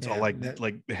 It's all like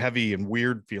heavy and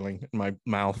weird feeling in my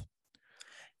mouth.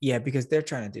 Yeah, because they're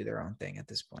trying to do their own thing at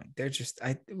this point. They're just,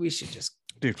 we should just.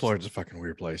 Dude, Florida's a fucking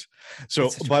weird place. So,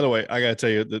 by the way, I gotta tell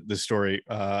you the story.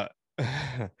 So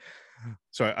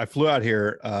I flew out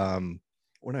here.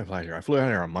 When did I fly here? I flew out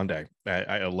here on Monday.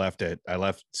 I left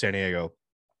San Diego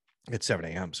at 7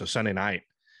 a.m. So Sunday night,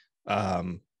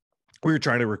 we were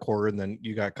trying to record, and then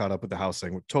you got caught up with the house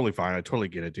thing. Totally fine. I totally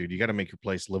get it, dude. You got to make your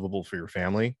place livable for your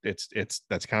family. That's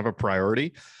kind of a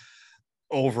priority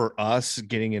over us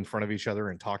getting in front of each other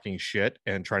and talking shit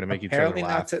and trying to make each other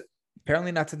laugh.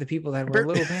 Apparently not to the people that were a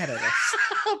little mad at us.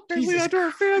 Apparently not to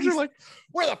our fans. Are like,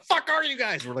 where the fuck are you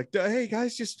guys? We're like, hey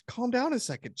guys, just calm down a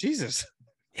second. Jesus.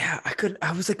 Yeah,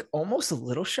 I was like almost a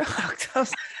little shocked.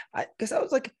 Because I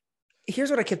was like, here's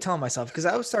what I kept telling myself, because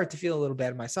I was starting to feel a little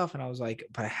bad myself, and I was like,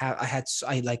 but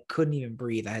I couldn't even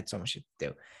breathe. I had so much shit to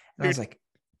do, and I was like,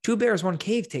 2 bears, 1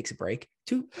 cave takes a break.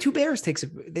 Two bears takes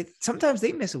sometimes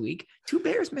they miss a week. 2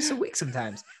 bears miss a week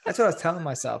sometimes. That's what I was telling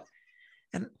myself.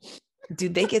 And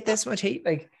dude, they get this much hate.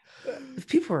 Like,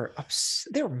 people are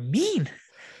they were mean.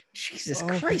 Jesus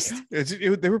Christ.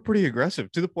 They were pretty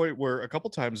aggressive, to the point where a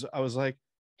couple times I was like,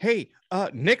 hey,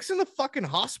 Nick's in the fucking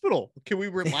hospital. Can we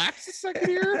relax a second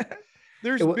here?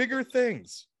 There's bigger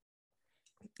things.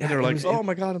 And they're like, oh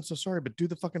my God, I'm so sorry, but do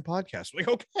the fucking podcast. I'm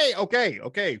like,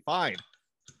 okay, fine.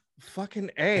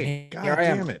 Fucking A. God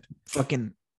damn it.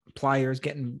 Fucking pliers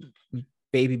getting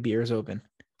baby beers open.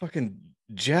 Fucking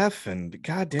Jeff, and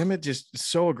God damn it, just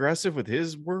so aggressive with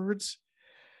his words.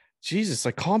 Jesus,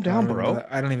 like, calm down, bro.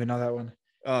 I don't even know that one.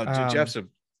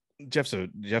 Jeff's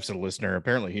a listener.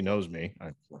 Apparently he knows me.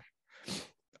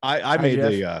 I made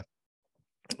Jeff.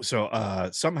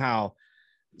 Somehow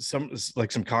some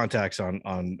contacts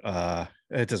on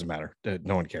it doesn't matter.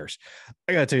 No one cares.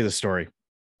 I gotta tell you the story.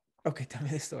 Okay, tell me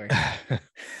the story.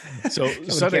 So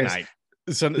Sunday night.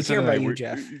 Sunday night, you,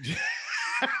 Jeff.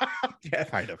 Jeff,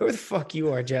 kind of. Who the fuck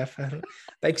you are, Jeff?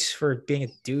 Thanks for being a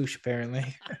douche, apparently.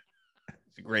 He's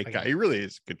a great guy. He really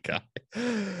is a good guy.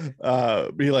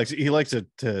 But he likes to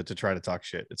try to talk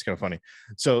shit. It's kind of funny.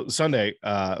 So Sunday,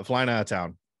 flying out of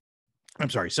town. I'm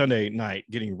sorry, Sunday night,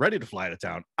 getting ready to fly out of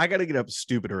town. I got to get up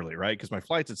stupid early, right? Because my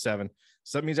flight's at 7.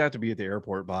 So that means I have to be at the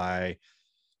airport by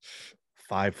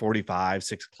 5:45,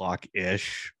 6 o'clock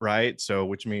ish, right? So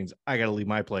which means I got to leave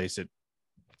my place at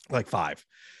like 5.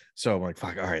 So I'm like,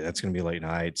 fuck, all right, that's gonna be a late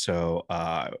night. So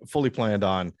fully planned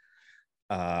on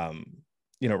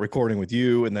recording with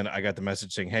you, and then I got the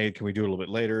message saying, hey, can we do it a little bit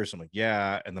later? So I'm like,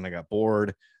 yeah. And then I got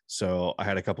bored, so I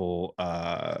had a couple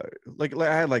I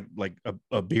had like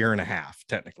a beer and a half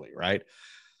technically, right?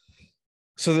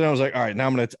 So then I was like, all right, now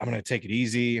I'm gonna take it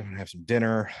easy. I'm gonna have some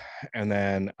dinner. And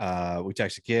then we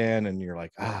text again, and you're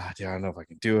like, dude, I don't know if I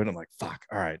can do it. I'm like, fuck,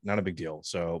 all right, not a big deal.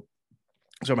 So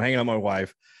I'm hanging out with my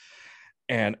wife,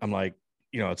 and I'm like,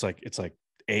 it's like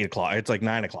 8 o'clock. It's like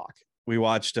 9 o'clock. We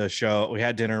watched a show. We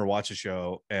had dinner, watched a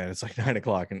show, and it's like 9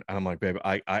 o'clock. And I'm like, babe,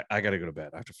 I gotta go to bed.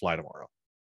 I have to fly tomorrow.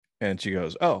 And she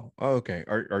goes, oh, okay.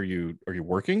 Are you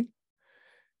working?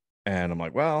 And I'm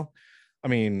like, well, I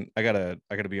mean, I gotta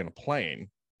be on a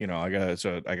plane.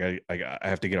 I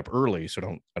have to get up early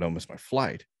so I don't miss my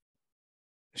flight.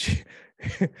 She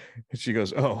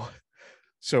goes, oh,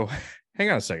 so hang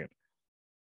on a second.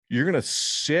 You're gonna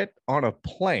sit on a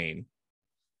plane,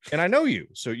 and I know you,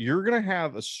 so you're gonna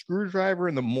have a screwdriver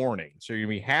in the morning. So you're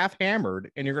gonna be half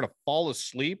hammered, and you're gonna fall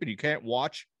asleep, and you can't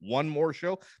watch one more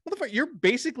show. Motherfucker, you're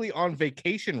basically on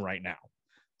vacation right now.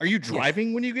 Are you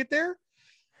driving when you get there?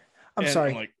 I'm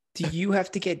sorry. I'm like, do you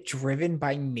have to get driven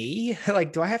by me?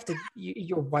 Like, do I have to?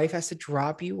 Your wife has to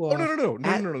drop you? Oh, no.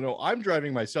 I'm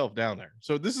driving myself down there.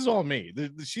 So this is all me.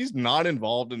 She's not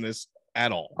involved in this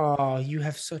at all. Oh, you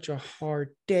have such a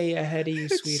hard day ahead of you,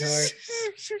 sweetheart.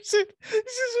 She's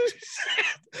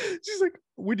like,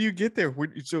 when do you get there?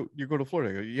 So you go to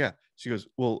Florida? I go, yeah. She goes,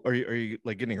 well, are you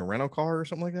like getting a rental car or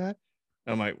something like that?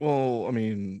 And I'm like, well, I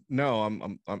mean, no,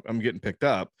 I'm getting picked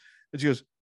up. And she goes,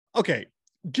 okay,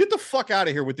 get the fuck out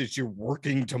of here with this you're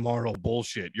working tomorrow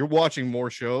bullshit. You're watching more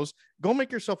shows. Go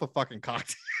make yourself a fucking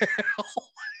cocktail.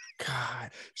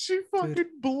 God, she fucking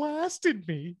blasted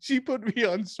me. She put me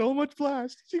on so much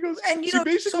blast. She goes, and she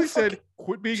basically so said,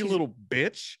 quit being a little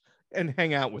bitch and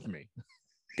hang out with me.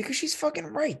 Because she's fucking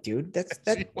right, dude. That's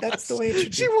the way it should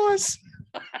be. She was.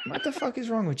 What the fuck is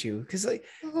wrong with you? Because like,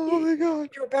 oh my god,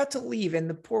 you're about to leave, and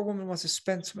the poor woman wants to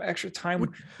spend some extra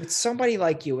time with somebody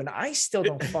like you, and I still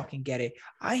don't fucking get it.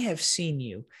 I have seen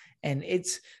you, and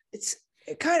it's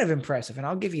kind of impressive, and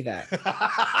I'll give you that.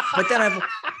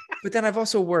 But then I've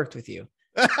also worked with you,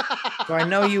 so I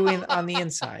know you on the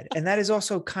inside, and that is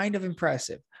also kind of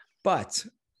impressive. But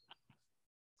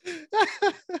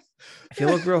if you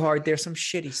look real hard, there's some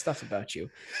shitty stuff about you,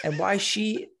 and why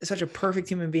she is such a perfect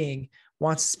human being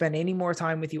wants to spend any more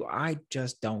time with you, I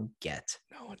just don't get.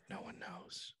 No one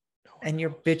knows. And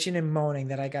you're bitching and moaning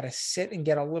that I gotta sit and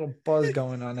get a little buzz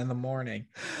going on in the morning.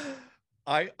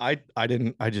 I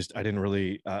didn't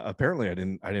really apparently I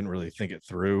didn't really think it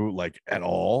through like at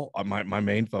all. My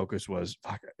main focus was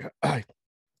fuck, I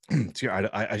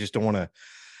just don't want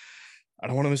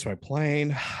to miss my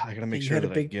plane. I gotta make sure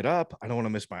that I get up. I don't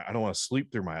want to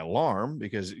sleep through my alarm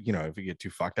because you know if you get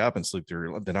too fucked up and sleep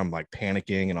through, then I'm like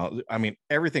panicking and all. I mean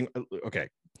everything. Okay,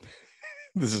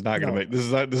 this is not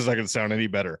gonna sound any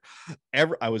better.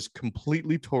 I was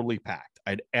completely totally packed.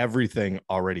 I had everything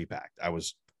already packed. I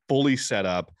was fully set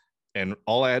up, and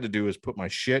all I had to do is put my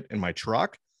shit in my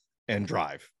truck and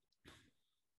drive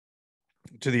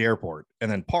to the airport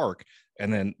and then park,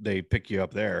 and then they pick you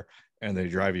up there and they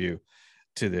drive you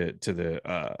to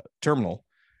the terminal.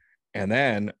 And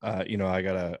then I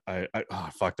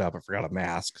fucked up. I forgot a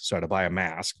mask, so I had to buy a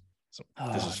mask. So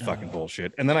this is fucking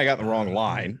bullshit. And then I got in the wrong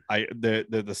line.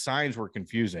 The signs were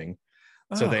confusing.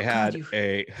 So they had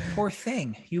poor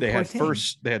thing. They had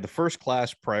the first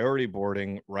class priority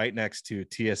boarding right next to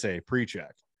TSA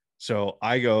pre-check. So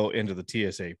I go into the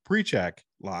TSA pre-check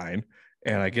line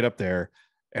and I get up there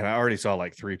and I already saw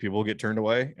like 3 people get turned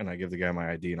away. And I give the guy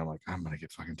my ID and I'm like, I'm going to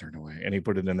get fucking turned away. And he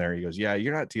put it in there. He goes, yeah,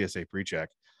 you're not TSA pre-check.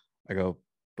 I go,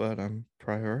 but I'm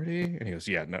priority. And he goes,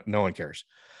 yeah, no one cares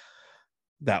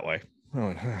that way. I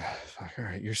went, oh, fuck, all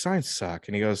right, your signs suck.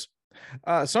 And he goes,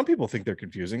 some people think they're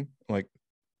confusing. I'm like,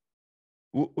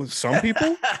 some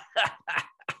people.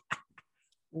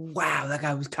 Wow, that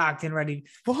guy was cocked and ready.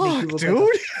 Fuck, dude,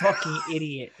 like fucking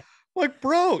idiot. Like,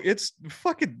 bro, it's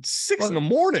fucking 6 in the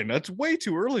morning. That's way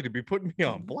too early to be putting me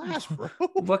on blast, bro.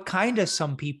 What kind of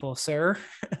some people, sir?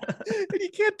 And you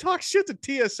can't talk shit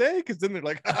to TSA because then they're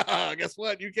like, guess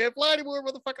what? You can't fly anymore,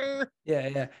 motherfucker.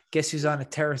 Yeah. Guess who's on a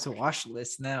terrorist watch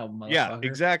list now, motherfucker? Yeah,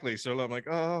 exactly. So I'm like,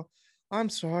 oh, I'm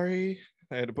sorry.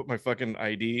 I had to put my fucking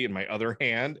ID in my other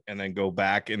hand and then go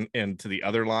back into the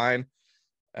other line.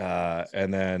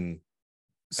 And then,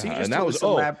 and that was,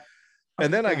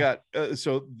 and then I got,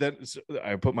 so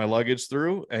I put my luggage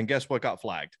through and guess what got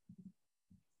flagged?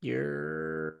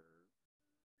 Your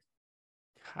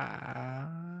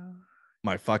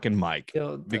my fucking mic.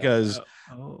 Because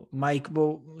mic.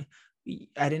 Well,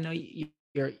 I didn't know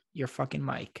your fucking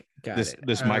mic.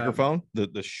 This microphone,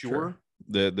 the Shure,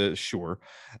 the Shure,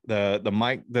 the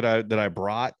mic that I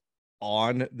brought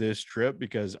on this trip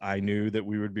because I knew that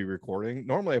we would be recording.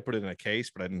 Normally I put it in a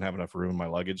case, but I didn't have enough room in my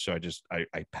luggage. So I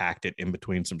packed it in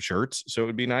between some shirts. So it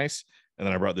would be nice. And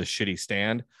then I brought this shitty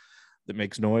stand that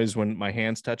makes noise when my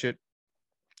hands touch it.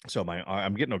 So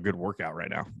I'm getting a good workout right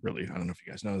now. Really. I don't know if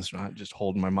you guys know this or not, just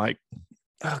holding my mic.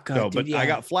 Oh God, no, but I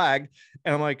got flagged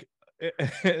and I'm like,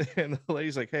 and the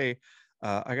lady's like, hey,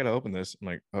 I got to open this. I'm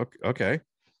like, okay.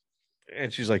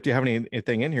 And she's like, do you have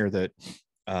anything in here that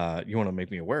you want to make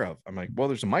me aware of? I'm like, well,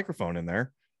 there's a microphone in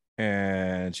there.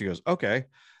 And she goes, okay.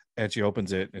 And she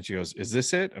opens it and she goes, is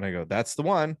this it? And I go, that's the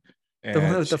one. And the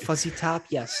one with the fuzzy top.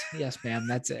 Yes, ma'am.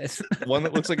 That's it. One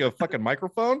that looks like a fucking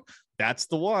microphone. That's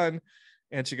the one.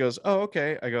 And she goes, oh,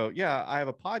 okay. I go, yeah, I have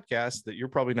a podcast that you're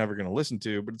probably never going to listen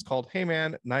to, but it's called Hey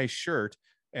Man, Nice Shirt.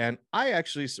 And I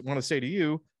actually want to say to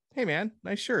you, hey man,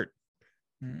 nice shirt.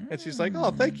 And she's like,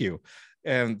 oh, thank you.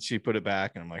 And she put it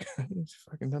back and I'm like, I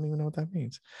fucking don't even know what that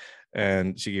means.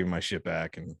 And she gave me my shit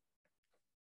back and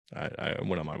I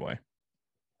went on my way.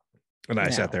 And I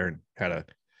sat there and had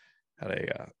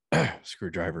a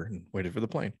screwdriver and waited for the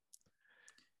plane.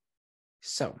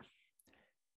 So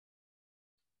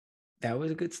that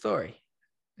was a good story.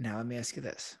 Now let me ask you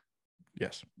this.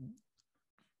 Yes.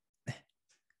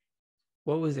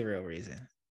 What was the real reason?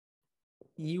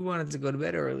 You wanted to go to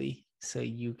bed early so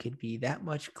you could be that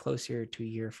much closer to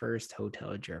your first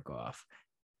hotel jerk off.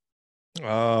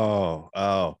 Oh.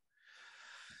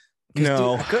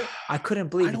 No. Dude, I couldn't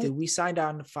believe I it. Dude. We signed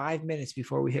on 5 minutes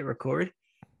before we hit record,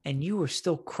 and you were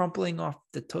still crumpling off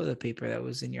the toilet paper that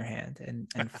was in your hand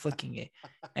and flicking it.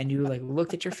 And you like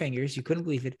looked at your fingers, you couldn't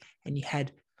believe it, and you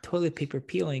had toilet paper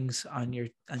peelings on your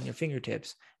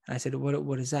fingertips. And I said,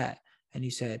 what is that? And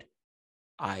you said,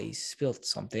 I spilled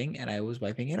something and I was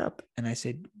wiping it up. And I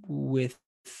said, with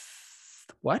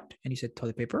what? And you said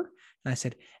toilet paper. And I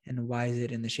said, and why is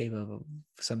it in the shape of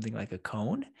something like a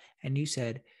cone? And you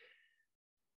said,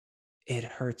 it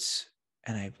hurts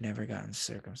and I've never gotten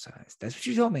circumcised. That's what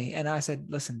you told me. And I said,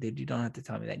 listen, dude, you don't have to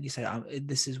tell me that. And you said,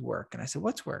 this is work. And I said,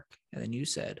 what's work? And then you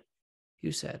said,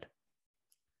 to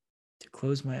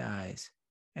close my eyes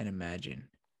and imagine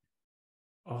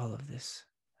all of this.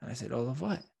 And I said, all of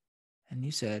what? And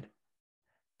you said,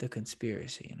 the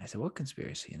conspiracy. And I said, what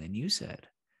conspiracy? And then you said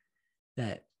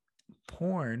that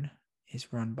porn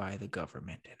is run by the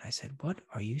government. And I said, what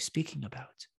are you speaking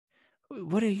about?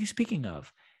 What are you speaking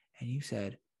of? And you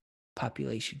said,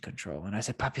 population control. And I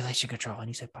said, population control. And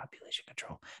you said, population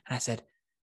control. And I said,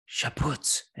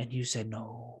 Shaputs. And you said,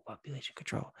 no, population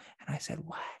control. And I said,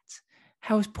 what?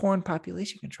 How is porn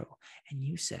population control? And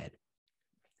you said,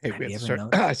 hey, we have to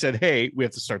start. I said, hey, we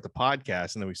have to start the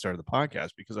podcast. And then we started the podcast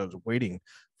because I was waiting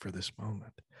for this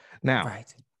moment. Now,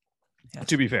 right. Yes.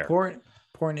 To be fair, porn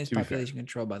is population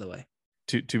control, by the way.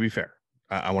 To be fair,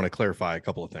 I want to clarify a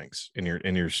couple of things in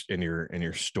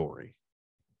your story,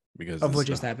 because of what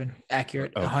just happened.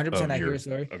 Accurate, 100% accurate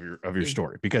story of your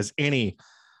story, because any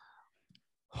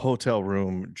hotel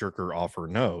room jerker offer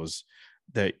knows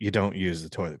that you don't use the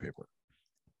toilet paper.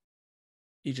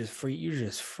 You just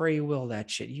free will that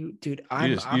shit. You just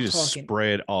talking...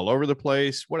 spray it all over the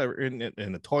place, whatever, in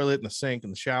the toilet, in the sink, in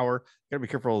the shower. You gotta be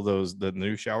careful of the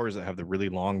new showers that have the really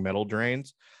long metal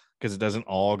drains, because it doesn't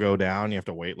all go down. You have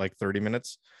to wait like 30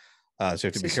 minutes. So you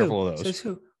have to be careful of those.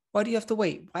 Why do you have to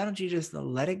wait? Why don't you just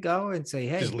let it go and say,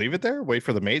 hey, just leave it there, wait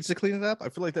for the maids to clean it up? I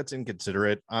feel like that's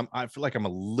inconsiderate. I feel like I'm a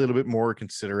little bit more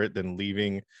considerate than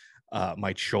leaving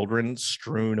my children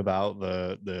strewn about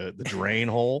the drain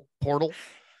hole portal.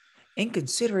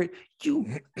 Inconsiderate.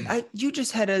 You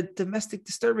just had a domestic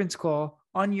disturbance call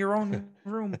on your own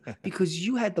room because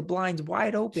you had the blinds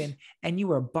wide open and you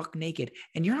were buck naked,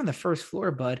 and you're on the first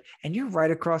floor, bud, and you're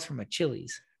right across from a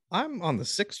Chili's. I'm on the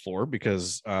 6th floor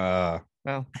because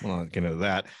well, we'll not get into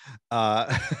that,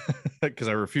 because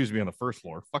I refuse to be on the first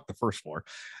floor. Fuck the first floor.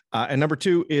 And number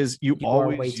 2 is you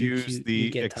always use the... You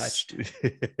get touched.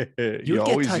 You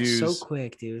always get touched so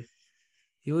quick, dude.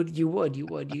 You would.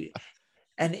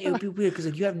 And it would be weird because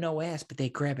like you have no ass, but they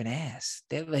grab an ass.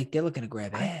 They're looking to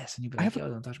grab ass, and you'd be like, yo,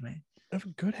 don't touch me. I have a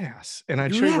good ass, and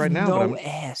I'd show you right now. No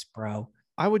ass, bro.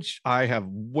 I have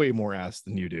way more ass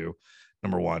than you do.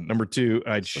 Number 1. Number 2,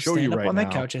 I'd show you right now. On that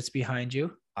couch that's behind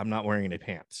you. I'm not wearing any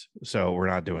pants, so we're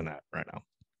not doing that right now.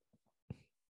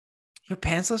 You're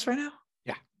pantsless right now?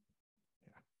 Yeah.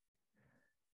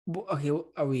 Okay,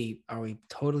 are we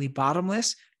totally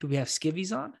bottomless? Do we have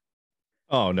skivvies on?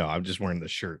 Oh no, I'm just wearing the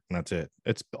shirt and that's it.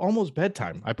 It's almost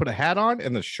bedtime. I put a hat on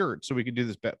and the shirt so we could do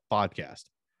this podcast.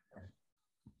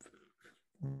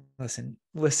 Listen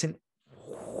to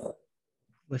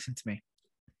me,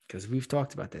 because we've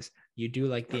talked about this. You do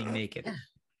like being naked.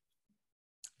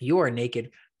 You are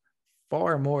naked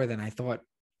far more than I thought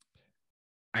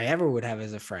I ever would have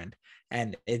as a friend.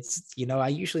 And it's, I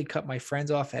usually cut my friends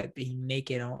off at being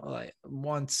naked like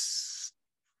once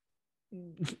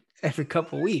every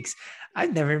couple of weeks.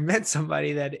 I've never met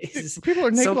somebody that is people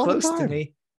are naked so all close the time. to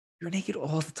me. You're naked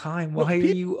all the time. Why are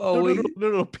you always?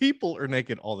 No. People are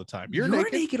naked all the time. You're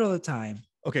naked all the time.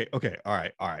 Okay. All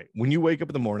right. When you wake up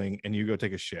in the morning and you go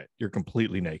take a shit, you're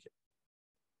completely naked.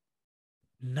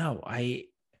 No,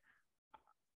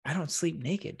 I don't sleep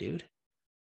naked, dude.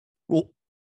 Well,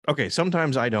 okay.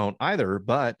 Sometimes I don't either,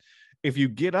 but if you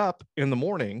get up in the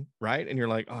morning, right, and you're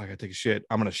like, oh, I gotta take a shit,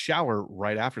 I'm gonna shower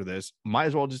right after this, might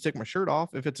as well just take my shirt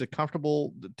off. If it's a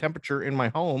comfortable temperature in my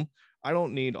home, I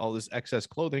don't need all this excess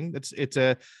clothing. It's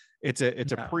a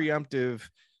preemptive,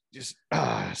 just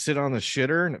sit on the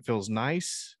shitter and it feels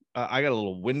nice. I got a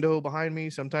little window behind me.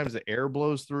 Sometimes the air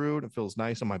blows through and it feels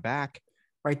nice on my back.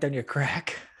 Right down your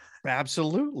crack.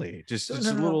 Absolutely. Just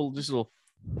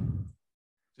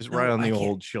right on the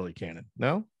old chili cannon.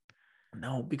 No,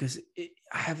 because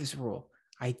I have this rule.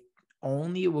 I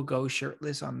only will go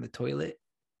shirtless on the toilet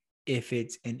if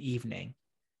it's an evening,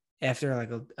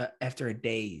 after after a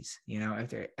day's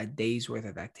worth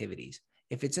of activities.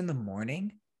 If it's in the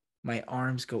morning, my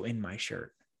arms go in my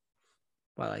shirt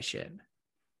while I shit.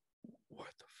 What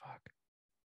the fuck?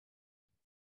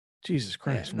 Jesus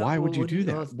Christ! Why would you do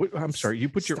that? I'm sorry. You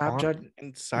put your arm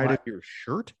inside of your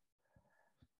shirt?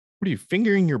 What are you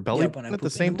fingering your belly When I at poop the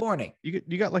same in the morning.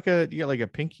 You got like a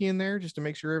pinky in there just to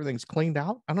make sure everything's cleaned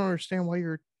out. I don't understand why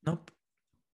you're. Nope.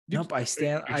 You Nope. I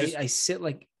stand. I sit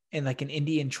like in like an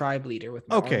Indian tribe leader with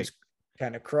my arms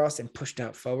kind of crossed and pushed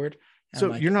out forward. And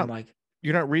So you're not like,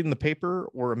 you're not reading the paper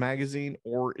or a magazine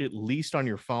or at least on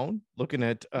your phone looking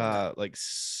at like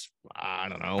I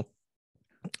don't know.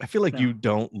 I feel like you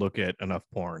don't look at enough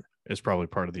porn is probably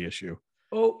part of the issue.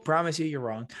 Oh, promise you, you're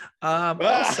wrong.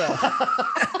 Also,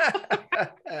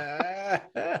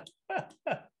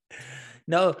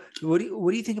 no. What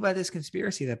do you think about this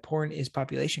conspiracy that porn is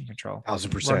population control?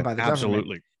 1,000%. By the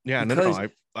Absolutely. government? Yeah. Because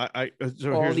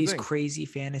So all here's these the thing. crazy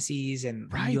fantasies,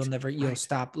 and you'll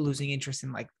stop losing interest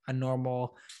in like a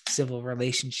normal civil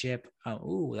relationship.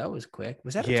 Oh, that was quick.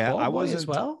 Was that a 12 boy as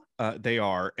well? They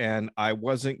are, and I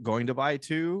wasn't going to buy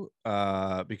two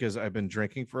because I've been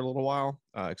drinking for a little while.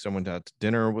 Because I went out to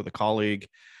dinner with a colleague,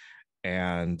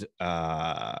 and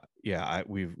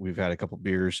we've had a couple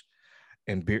beers,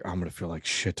 and beer. I'm gonna feel like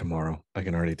shit tomorrow. I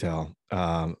can already tell.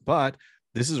 But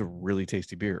this is a really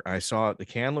tasty beer. I saw the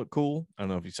can look cool. I don't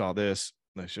know if you saw this.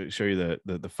 I show you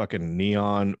the fucking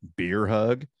neon beer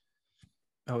hug.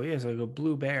 Oh yeah, it's like a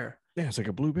blue bear. Yeah, it's like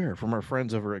a blue bear from our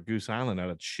friends over at Goose Island out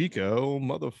of Chico,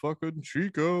 motherfucking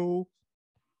Chico.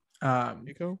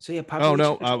 Chico? So yeah, oh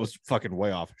no, I was fucking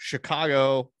way off.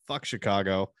 Chicago, fuck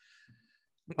Chicago.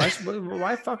 Why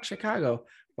fuck Chicago?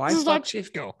 Why fuck not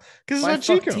Chico? Because it's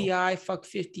not Chico. Ti, fuck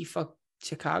 50, fuck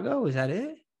Chicago. Is that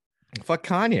it? Fuck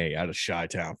Kanye out of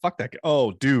Chi-Town. Fuck that guy.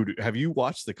 Oh, dude, have you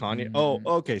watched the Kanye? Oh,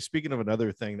 okay. Speaking of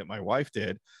another thing that my wife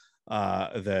did,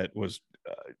 that was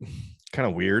kind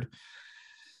of weird.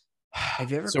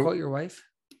 Have you ever caught your wife?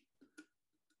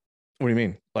 What do you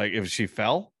mean? Like if she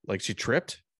fell, like she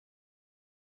tripped?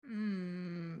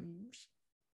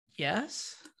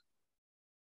 Yes.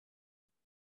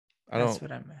 That's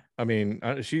what I meant. I mean,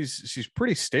 she's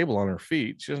pretty stable on her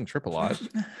feet. She doesn't trip a lot.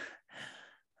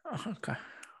 Okay.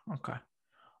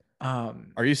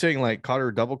 Are you saying like caught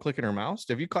her double clicking her mouse?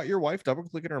 Have you caught your wife double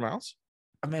clicking her mouse?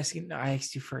 I'm asking. I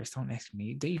asked you first. Don't ask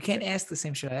me. You can't ask the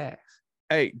same shit I asked.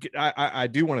 Hey, I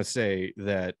do want to say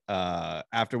that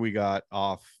after we got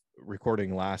off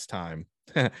recording last time,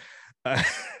 God,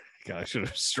 I should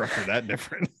have structured that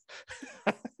different.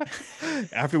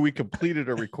 After we completed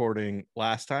a recording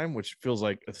last time, which feels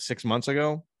like 6 months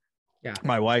ago,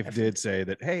 my wife did say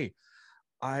that, hey,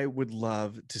 I would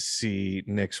love to see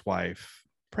Nick's wife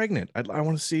pregnant. I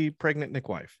want to see pregnant Nick's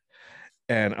wife.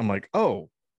 And I'm like, oh,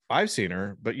 I've seen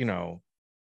her, but she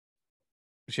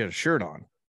had a shirt on.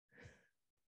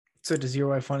 So does your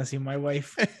wife want to see my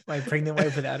wife, my pregnant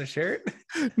wife without a shirt?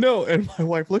 No. And my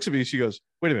wife looks at me. She goes,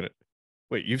 wait a minute.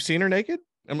 Wait, you've seen her naked?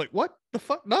 I'm like, what the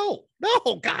fuck? No,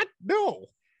 God, no.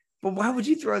 But why would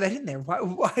you throw that in there?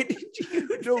 Why did you?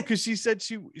 No, because she said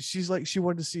she's like, she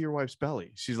wanted to see your wife's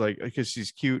belly. She's like, because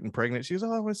she's cute and pregnant. She goes,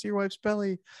 oh, I want to see your wife's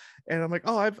belly. And I'm like,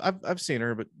 oh, I've seen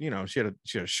her, but she had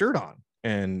a shirt on.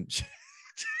 And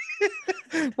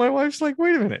my wife's like,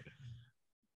 wait a minute.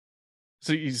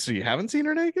 So you haven't seen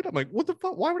her naked? I'm like, what the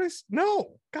fuck? Why would I?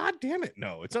 No, God damn it.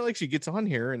 No, it's not like she gets on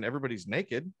here and everybody's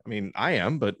naked. I mean, I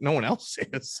am, but no one else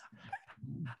is.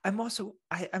 I'm also,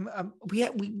 we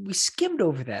skimmed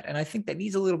over that. And I think that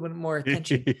needs a little bit more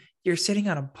attention. You're sitting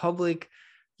on a public,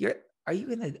 are you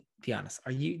gonna be honest?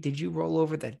 Did you roll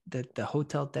over the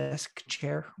hotel desk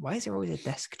chair? Why is there always a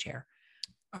desk chair?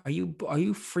 Are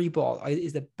you free ball?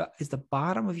 Is the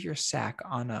bottom of your sack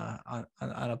on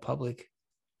a public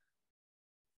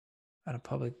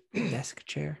desk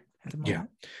chair at the moment?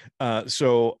 Yeah.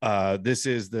 So this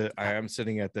is I am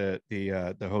sitting at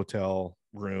the hotel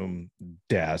room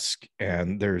desk,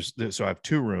 and so I have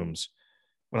two rooms.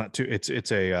 Well, not two. It's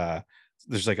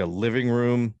there's like a living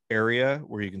room area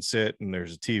where you can sit, and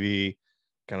there's a TV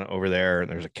kind of over there, and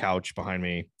there's a couch behind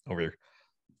me over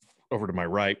to my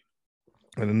right,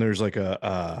 and then there's like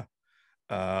a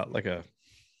I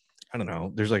don't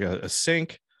know. There's like a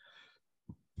sink.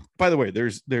 By the way,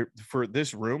 for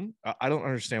this room, I don't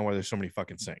understand why there's so many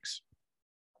fucking sinks.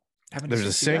 There's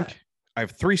a sink. I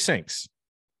have 3 sinks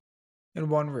in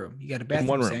one room. You got a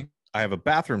bathroom sink. I have a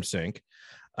bathroom sink.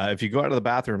 If you go out of the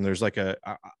bathroom, there's like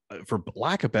for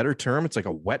lack of a better term, it's like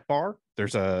a wet bar.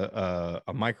 There's a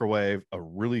microwave, a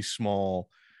really small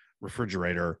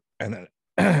refrigerator, and then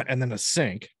and then a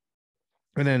sink.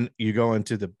 And then you go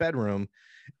into the bedroom,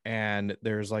 and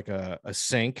there's like a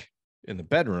sink in the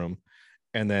bedroom.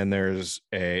 And then there's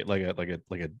a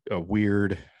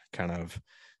weird kind of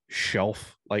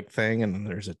shelf like thing, and then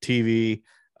there's a TV.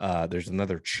 There's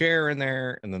another chair in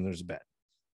there, and then there's a bed.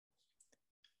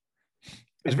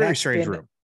 It's a very strange room.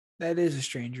 That is a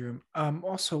strange room.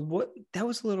 Also, what that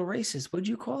was a little racist. What did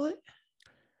you call it?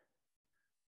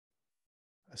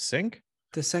 A sink?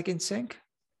 The second sink?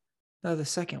 No, the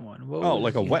second one. What Oh, was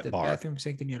like a you had wet the bar. bathroom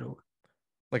sink? Then you had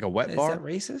Like a wet is bar? that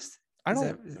racist? I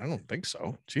Is don't think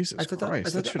so. Jesus I thought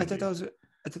Christ, that I shouldn't thought be. that was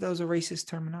I thought that was a racist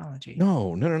terminology.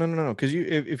 No. Because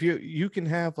if you can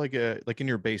have like in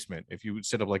your basement, if you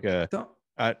set up like a Don't.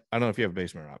 I don't know if you have a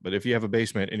basement or not, but if you have a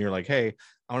basement and you're like, hey,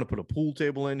 I want to put a pool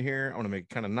table in here, I want to make it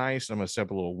kind of nice. I'm gonna set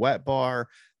up a little wet bar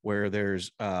where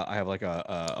there's I have like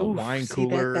a Oof, wine see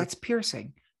cooler. that's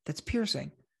piercing. That's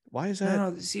piercing. Why is that?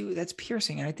 No, see that's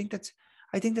piercing, and I think that's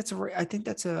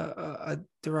a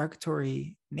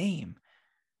derogatory name.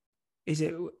 Is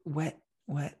it wet?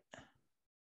 Wet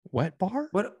bar?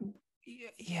 What?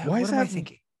 Yeah. Why What is am I that?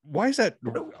 thinking? Why is that?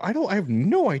 I have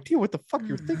no idea what the fuck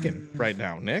you're thinking right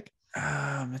now, Nick.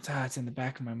 It's in the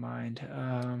back of my mind.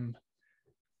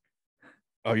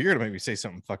 Oh, you're gonna make me say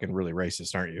something fucking really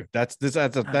racist, aren't you? That's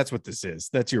what this is.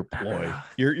 That's your ploy.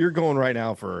 You're going right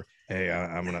now for hey,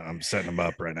 I'm setting them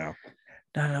up right now.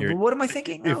 No, but what am I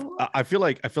thinking? No. I feel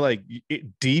like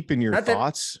deep in your Not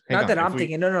thoughts. Not that I'm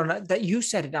thinking. No, not that you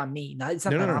said it, not me. It's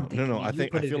not that I'm thinking. No. I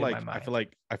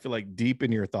feel like deep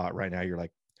in your thought right now. You're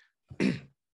like,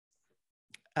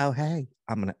 oh hey,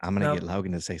 I'm gonna get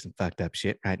Logan to say some fucked up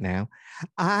shit right now.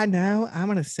 I know I'm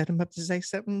gonna set him up to say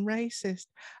something racist.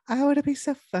 Oh, it'll be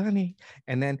so funny.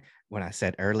 And then when I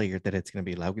said earlier that it's gonna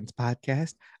be Logan's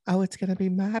podcast, oh, it's gonna be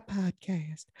my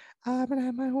podcast. I'm gonna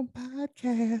have my own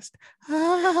podcast.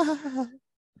 Ah.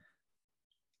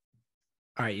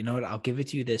 All right, you know what? I'll give it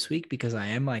to you this week because I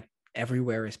am like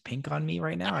everywhere is pink on me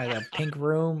right now. I have a pink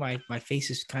room. My face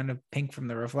is kind of pink from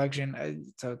the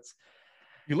reflection. So it's.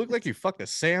 You look like you fucked a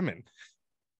salmon.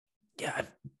 Yeah,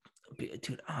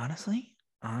 dude. Honestly,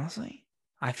 I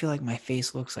feel like my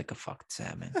face looks like a fucked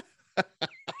salmon.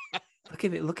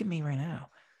 Look at me right now.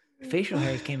 Facial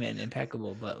hairs came in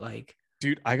impeccable, but like,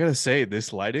 dude, I gotta say,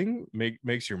 this lighting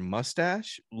makes your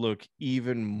mustache look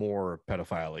even more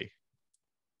pedophile-y.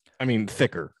 I mean,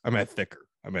 thicker. I meant thicker.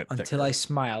 Until I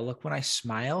smile. Look, when I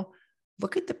smile,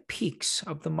 look at the peaks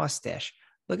of the mustache.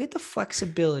 Look at the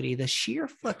flexibility, the sheer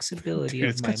flexibility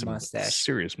of my mustache.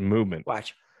 Serious movement.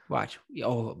 Watch.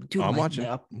 Oh, dude, I'm watching.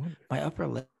 My upper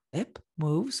lip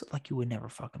moves like you would never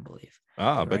fucking believe.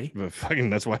 But fucking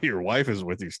that's why your wife is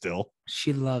with you still.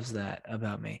 She loves that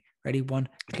about me. Ready? 1,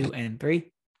 2, and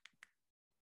 3.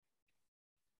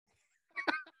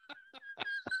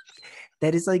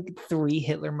 That is like 3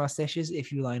 Hitler mustaches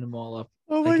if you line them all up.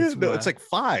 Oh my god, no, it's like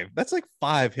 5. That's like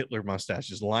 5 Hitler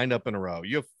mustaches lined up in a row.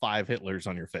 You have 5 Hitlers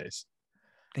on your face.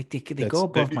 They go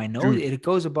above my nose. Dude. It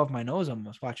goes above my nose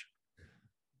almost. Watch.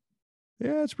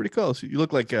 Yeah, it's pretty close. You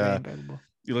look like I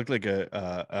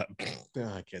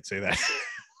can't say that.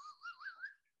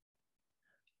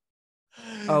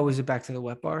 Oh, is it back to the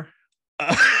wet bar?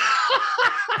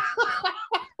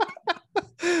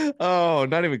 Oh,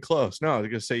 not even close. No, I was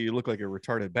gonna say you look like a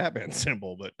retarded Batman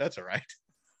symbol, but that's all right.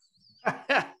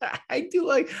 I do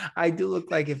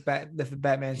look like if the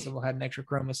Batman symbol had an extra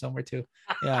chromosome or 2.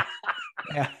 Yeah.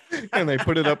 And they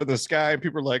put it up in the sky, and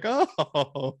people are like,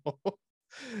 "Oh,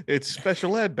 it's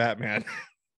special ed Batman."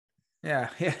 Yeah.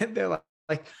 They're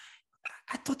like,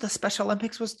 I thought the Special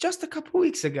Olympics was just a couple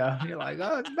weeks ago. And you're like,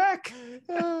 oh, it's back.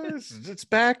 It's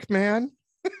back, man.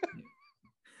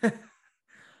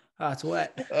 Oh, it's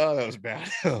wet. Oh, that was bad.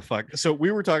 Oh, fuck. So we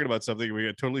were talking about something. We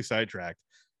got totally sidetracked.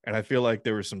 And I feel like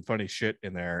there was some funny shit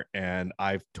in there. And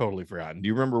I've totally forgotten. Do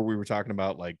you remember we were talking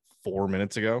about like 4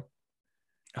 minutes ago?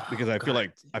 Because I feel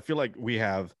like we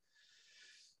have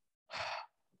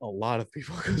a lot of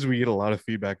people, because we get a lot of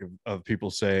feedback of people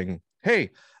saying,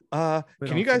 hey,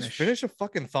 can you guys finish a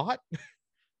fucking thought?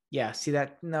 Yeah. See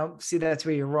that's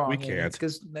where you're wrong. We can't. It's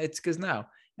because now.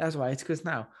 That's why it's because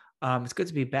now. It's good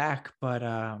to be back, but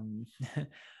no.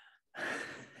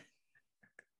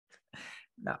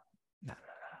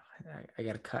 I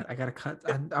gotta cut.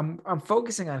 I'm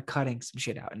focusing on cutting some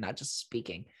shit out and not just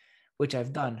speaking, which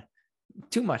I've done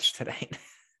too much today.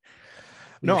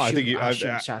 No, I think you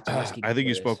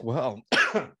spoke well.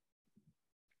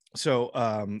 So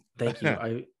thank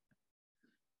you.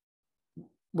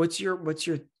 What's your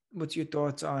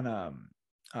thoughts on no.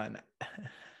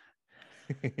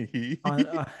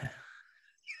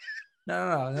 I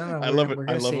love it.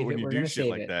 I love it when you do shit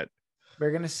like that.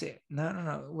 We're gonna say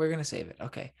no. We're gonna save it.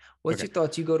 Okay. What's your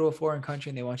thoughts? You go to a foreign country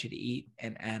and they want you to eat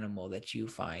an animal that you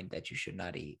find that you should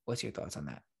not eat. What's your thoughts on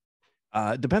that?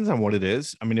 Depends on what it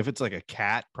is. I mean, if it's like a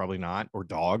cat, probably not, or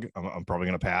dog, I'm probably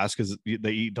gonna pass because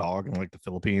they eat dog in like the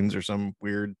Philippines or some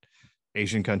weird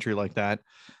Asian country like that.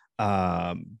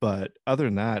 But other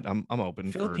than that, I'm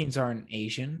open Philippines aren't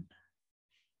Asian.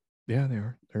 Yeah, they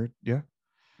are. Yeah.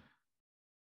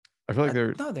 I feel like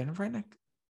they're. No, they're right next.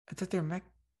 I thought they're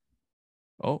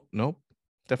Oh, nope,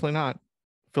 definitely not.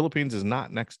 Philippines is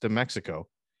not next to Mexico.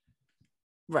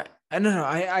 right. No,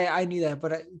 I knew that,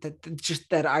 but just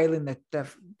that island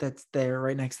that's there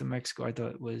right next to Mexico. I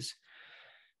thought it was.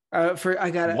 I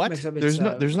got it What? mixed up.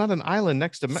 There's not an island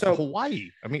next to so- Hawaii.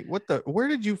 I mean, what the? Where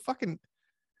did you fucking?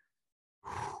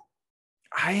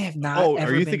 I have not Oh,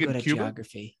 ever are you been thinking good at Cuba?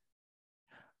 geography.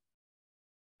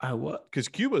 What? Because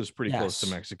Cuba is pretty close to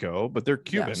Yes. Mexico, but they're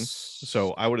Cuban. Yes.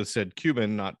 So I would have said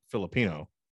Cuban, not Filipino.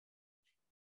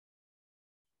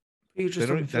 You They just don't-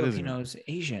 told me that isn't- Filipinos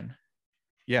Asian.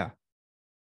 Yeah.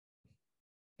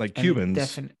 Like And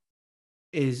Cubans.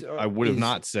 is I would have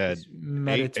not said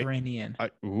Mediterranean.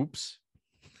 oops.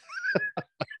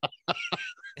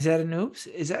 Is that an oops?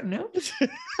 Is that an oops?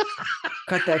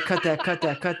 Cut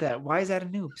that. Why is that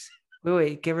an oops?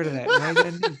 Wait, get rid of that. Why is that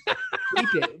an oops?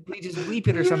 Bleep it. Just bleep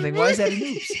it or something. Why is that an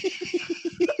oops?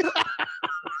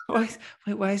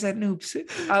 Why is that an oops?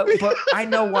 But I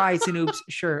know why it's an oops.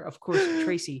 Sure, of course,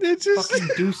 Tracy. Fucking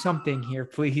do something here,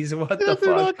 please. What the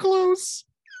They're not fuck? close.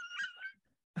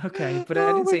 Okay, but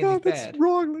I didn't say anything bad. That's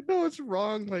wrong. No, it's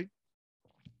wrong. Like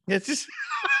it's just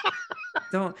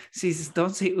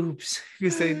Don't say oops. You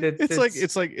say that.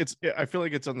 it's I feel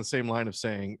like it's on the same line of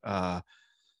saying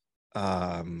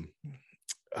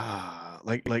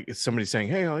like it's somebody saying,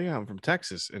 hey, oh yeah, I'm from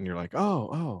Texas, and you're like,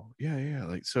 oh yeah,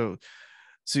 like so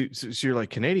you're like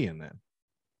Canadian then.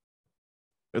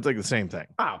 It's like the same thing.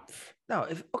 Oh no!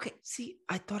 Okay, see,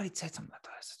 I thought I'd said something. I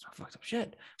thought I said some fucked up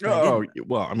shit. Oh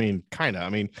well, I mean, kind of. I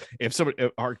mean, if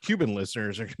our Cuban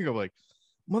listeners are gonna go like,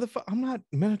 motherfucker, I'm not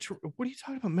Mediterranean. What are you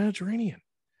talking about, Mediterranean?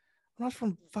 I'm not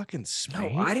from fucking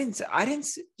Spain. No, I didn't.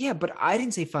 Yeah, but I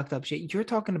didn't say fucked up shit. You're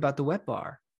talking about the wet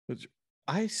bar.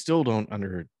 I still don't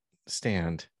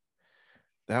understand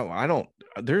that. I don't.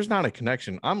 There's not a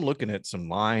connection. I'm looking at some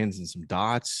lines and some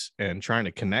dots and trying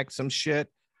to connect some shit.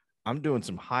 I'm doing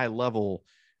some high level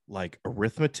like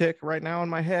arithmetic right now in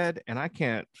my head, and I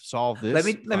can't solve this.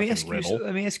 Let me ask riddle. you.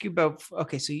 Let me ask you about.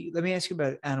 Okay, so let me ask you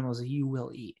about animals that you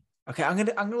will eat. Okay, I'm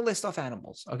gonna list off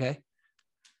animals. Okay.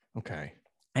 Okay.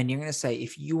 And you're gonna say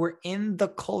if you were in the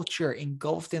culture,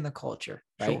 engulfed in the culture,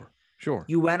 right? Sure.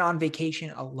 You went on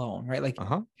vacation alone, right? Like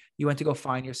you went to go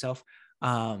find yourself.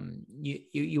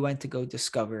 You went to go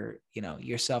discover,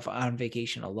 yourself on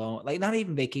vacation alone. Like not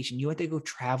even vacation. You went to go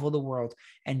travel the world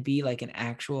and be like an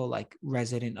actual like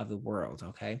resident of the world.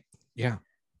 Okay. Yeah.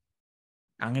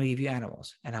 I'm gonna give you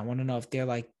animals, and I want to know if they're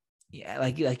like, yeah,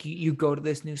 like you go to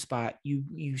this new spot,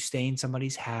 you stay in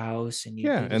somebody's house, and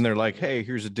and they're like, hey,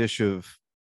 here's a dish of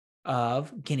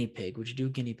guinea pig. Would you do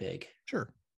guinea pig?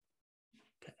 Sure.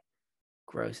 Okay.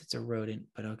 Gross. It's a rodent,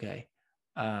 but okay.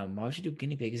 Why would you do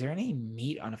guinea pig? Is there any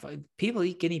meat on people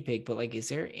eat guinea pig, but like, is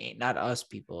there not us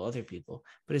people, other people,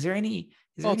 but is there any?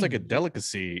 It's like a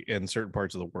delicacy in certain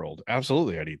parts of the world.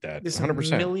 Absolutely, I'd eat that.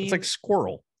 100%. It's like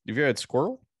squirrel. Have you had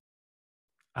squirrel?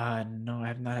 No, I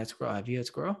have not had squirrel. Have you had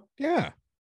squirrel? Yeah. It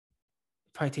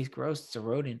probably tastes gross. It's a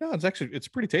rodent. No, it's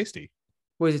pretty tasty.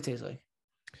 What does it taste like?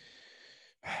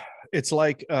 It's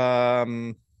like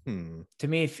To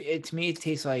me, it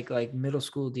tastes like middle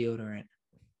school deodorant.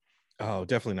 Oh,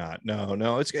 definitely not.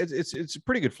 No. It's a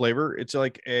pretty good flavor. It's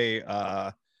like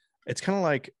it's kind of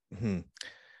like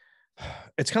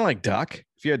it's kind of like duck.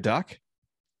 If you had duck,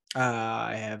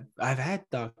 I've had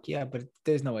duck, yeah, but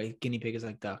there's no way guinea pig is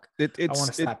like duck. I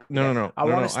want to stop. No. I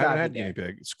want to stop. I haven't had guinea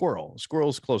pig.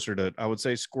 Squirrel's closer to. I would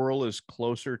say squirrel is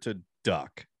closer to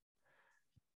duck.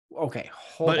 Okay,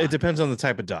 but it depends on the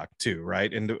type of duck too,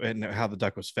 right? And how the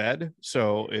duck was fed.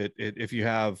 So if you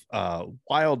have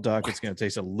wild duck, it's going to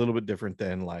taste a little bit different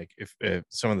than like if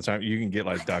some of the time you can get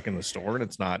like duck in the store and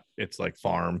it's like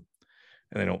farm,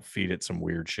 and they don't feed it some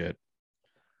weird shit.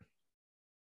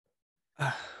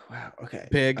 Wow. Okay.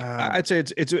 Pig. I'd say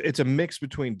it's a mix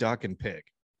between duck and pig.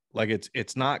 Like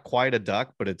it's not quite a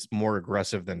duck, but it's more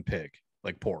aggressive than pig,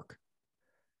 like pork.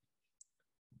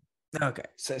 Okay.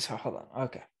 So hold on.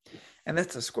 Okay. And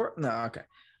that's a squirrel. No. Okay.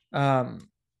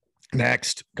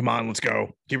 Next, come on, let's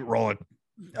go. Keep it rolling.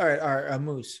 All right. A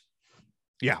moose.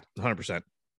 Yeah, 100%.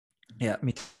 Yeah,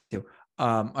 me too.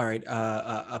 All right.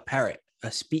 A parrot,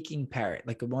 a speaking parrot,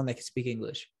 like one that can speak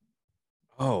English.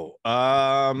 Oh,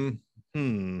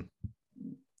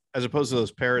 as opposed to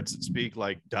those parrots that speak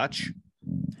like Dutch.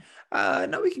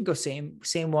 No, we can go same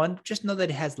one. Just know that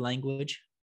it has language.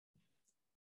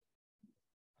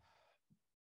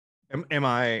 Am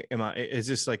I is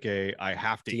this like a I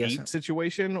have to eat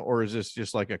situation, or is this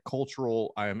just like a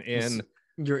cultural I'm in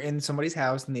you're in somebody's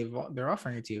house and they're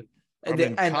offering it to you. I'm They-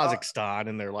 in and, Kazakhstan,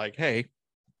 and they're like, "Hey,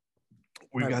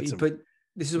 we right, got some." but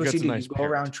this is we what got you some do. nice You go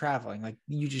parrot. around traveling. Like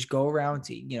you just go around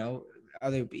to,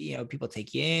 other, people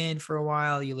take you in for a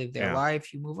while. You live their Yeah.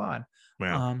 life. You move on.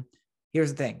 Yeah.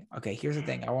 Here's the thing. Okay, here's the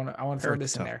thing. I want to throw Parrot's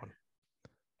this a in tough there. one.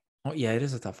 Oh yeah, it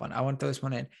is a tough one. I want to throw this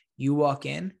one in. You walk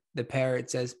in, the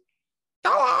parrot says,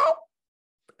 "Hello,"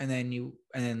 and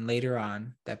then later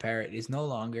on, that parrot is no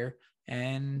longer,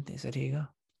 and they said, "Here you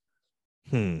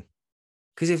go."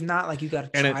 Because if not, like you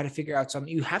got to try to figure out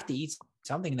something. You have to eat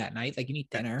something that night, like you need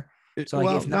dinner. So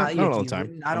like if not, you not have all to the be time.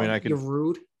 rude. I mean, I You're could.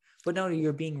 rude, but no,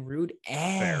 you're being rude,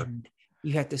 and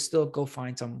you have to still go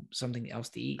find something else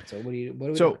to eat. So what are we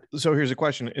doing? So here's a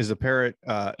question: Is a parrot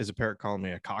calling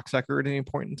me a cocksucker at any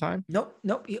point in time? Nope.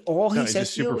 All he he's says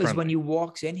just to you super is when friendly. you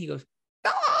walks in, he goes,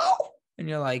 "Hello," and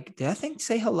you're like, "Did I think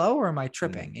say hello or am I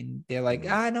tripping?" And they're like,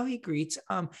 "No, he greets."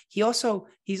 He's also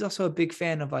a big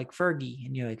fan of like Fergie,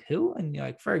 and you're like, "Who?" And you're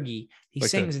like, "Fergie." He Like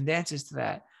sings and dances to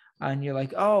that, and you're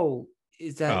like, "Oh,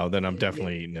 is that?" Oh, then I'm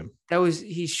definitely eating him. That was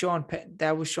Sean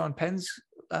Penn's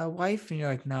wife, and you're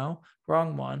like, "No,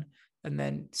 wrong one." And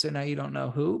then so now you don't know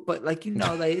who, but like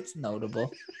that it's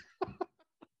notable.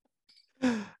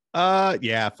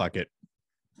 Yeah, fuck it.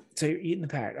 So you're eating the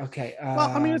parrot, okay? Well,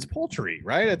 I mean, it's poultry,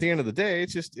 right? At the end of the day,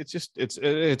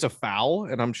 it's a fowl,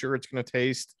 and I'm sure it's going to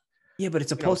taste. Yeah, but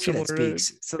it's a poultry that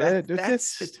speaks. So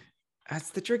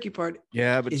that's the tricky part.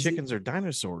 Yeah, but chickens are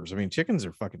dinosaurs. I mean, chickens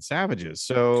are fucking savages.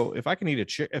 So if I can eat a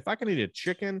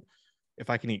chicken, if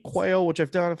I can eat quail, which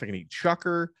I've done, if I can eat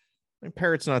chucker, I mean,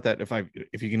 parrot's not that.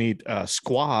 If you can eat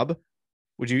squab,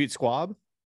 would you eat squab?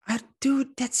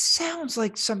 Dude, that sounds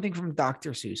like something from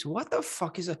Dr. Seuss. What the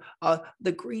fuck is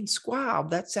the green squab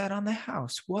that sat on the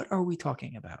house? What are we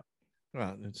talking about?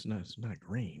 Well, it's not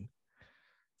green.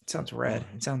 It sounds red.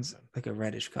 It sounds like a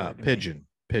reddish color. Pigeon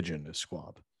is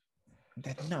squab.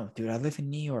 No, dude, I live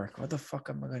in New York. What the fuck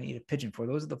am I going to eat a pigeon for?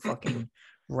 Those are the fucking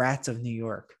rats of New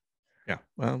York. Yeah,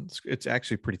 well, it's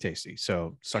actually pretty tasty.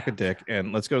 So suck a dick,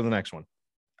 and let's go to the next one.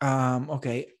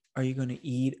 Okay. Are you going to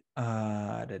eat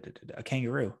a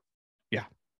kangaroo? Yeah,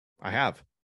 I have.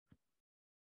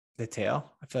 The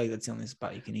tail? I feel like that's the only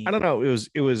spot you can eat. I don't know.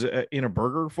 It was in a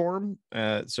burger form.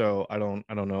 So I don't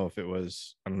know if it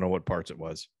was. I don't know what parts it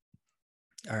was.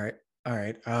 All right.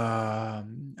 Are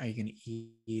you gonna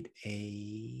eat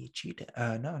a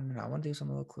cheetah? No. I want to do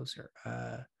something a little closer.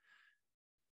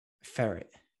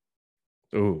 Ferret.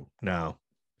 Ooh, no.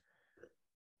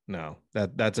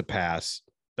 That's a pass.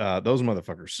 Those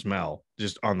motherfuckers smell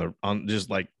just just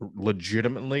like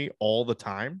legitimately all the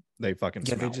time. They fucking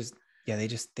smell.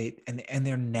 And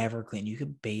they're never clean. You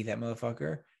could bathe that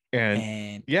motherfucker.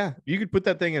 And yeah, you could put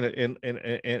that thing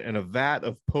in a vat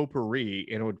of potpourri,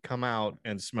 and it would come out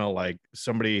and smell like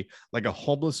somebody, like a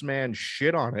homeless man,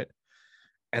 shit on it,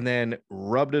 and then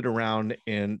rubbed it around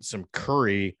in some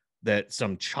curry that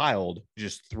some child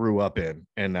just threw up in,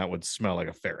 and that would smell like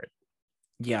a ferret.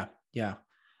 Yeah.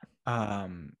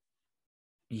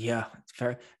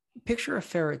 Ferret. Picture a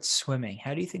ferret swimming.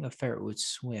 How do you think a ferret would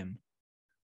swim?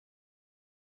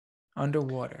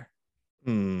 Underwater.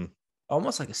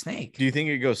 Almost like a snake. Do you think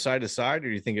it goes side to side, or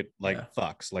do you think it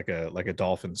fucks like a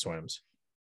dolphin swims?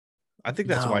 I think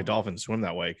that's why dolphins swim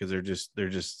that way, because they're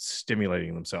just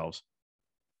stimulating themselves.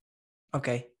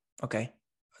 Okay. A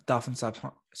dolphin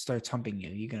starts humping you.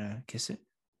 You gonna kiss it?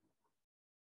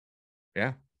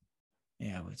 Yeah.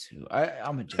 Yeah, I would too.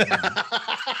 I'm a gentleman.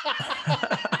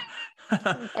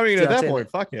 I mean, at that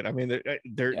point, fuck it. I mean,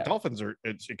 dolphins are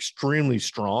extremely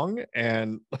strong,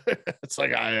 and it's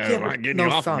like I'm not getting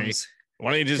you off of me.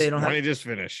 Why don't you just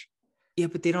finish? Yeah,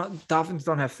 but dolphins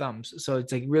don't have thumbs, so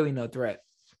it's like really no threat.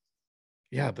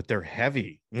 Yeah, but they're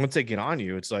heavy. Once they get on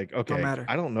you, it's like, okay,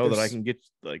 I don't know that I can get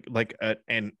like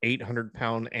an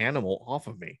 800-pound animal off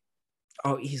of me.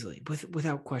 Oh, easily,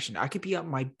 without question. I could be up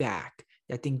my back.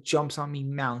 That thing jumps on me,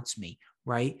 mounts me.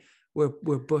 Right, we're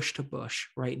bush to bush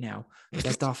right now.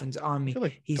 That dolphin's on me. I feel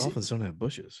like dolphins don't have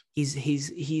bushes. He's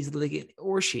like,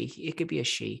 or she. It could be a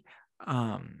she.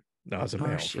 No, it's a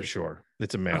male for sure.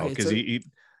 It's a male because he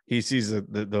sees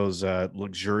those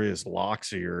luxurious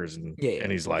locks of yours, and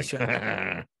he's like, he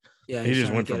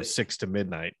just went from 6 to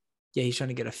midnight. Yeah, he's trying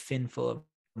to get a fin full of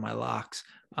my locks.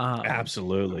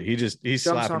 Absolutely, he's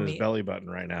slapping his belly button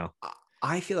right now.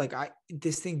 I feel like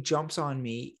this thing jumps on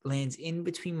me, lands in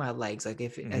between my legs, like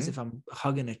as if I'm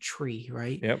hugging a tree,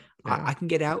 right? Yep. I can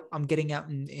get out. I'm getting out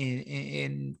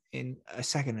in a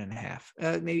second and a half,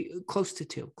 maybe closer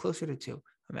to 2.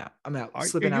 I'm out. Are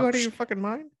you out of your fucking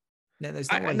mind?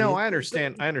 No, I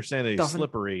understand. I understand that he's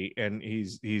slippery and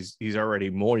he's already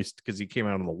moist because he came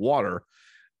out of the water.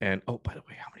 And oh, by the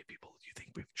way, how many people do you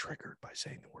think we've triggered by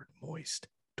saying the word moist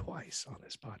twice on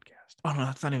this podcast? Oh no,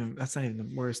 that's not even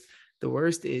the worst. The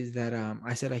worst is that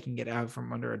I said I can get out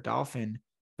from under a dolphin,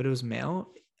 but it was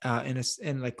male.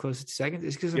 In like close to seconds.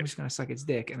 It's because I'm just gonna suck its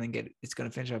dick and then it's gonna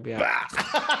finish. I'll be out.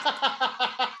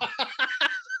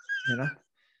 You know.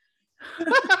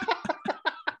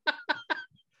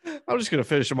 I'm just gonna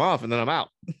finish them off and then I'm out.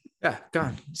 Yeah,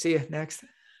 gone. See you next.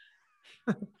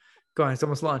 Go on, it's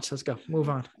almost lunch. Let's go. Move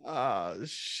on.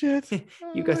 Shit.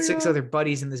 You got 6 other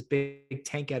buddies in this big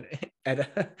tank at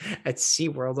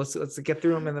SeaWorld. Let's get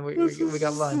through them and then we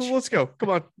got lunch. Let's go. Come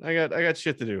on. I got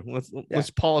shit to do. Let's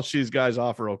polish these guys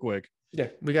off real quick. Yeah,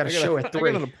 we got a show at 3.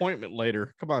 I got an appointment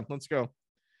later. Come on, let's go.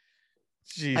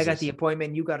 Jesus. I got the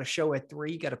appointment. You got a show at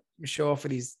 3. You got to show off for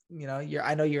these. You know,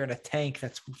 I know you're in a tank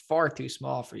that's far too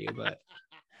small for you, but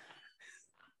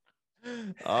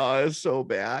it's so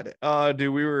bad.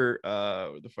 Dude, we were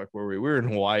what the fuck were we? We were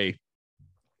in Hawaii.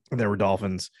 And there were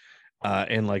dolphins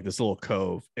in like this little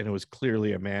cove, and it was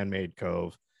clearly a man-made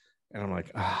cove. And I'm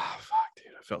like, fuck,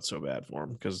 dude. I felt so bad for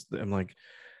him because I'm like,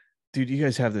 dude, you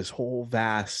guys have this whole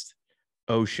vast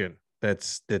ocean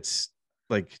that's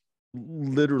like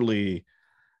literally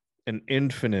an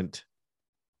infinite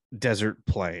desert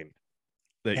plain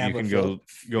that you can go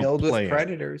filled play with in.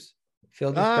 predators.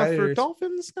 Filled with predators. For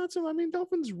dolphins, not so. I mean,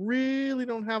 dolphins really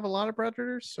don't have a lot of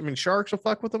predators. I mean, sharks will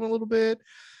fuck with them a little bit.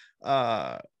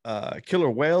 Killer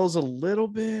whales a little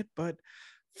bit, but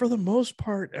for the most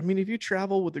part, I mean, if you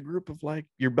travel with a group of like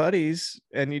your buddies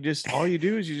and all you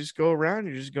do is you just go around,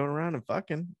 you're just going around and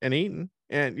fucking and eating,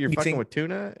 and you're fucking with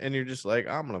tuna, and you're just like,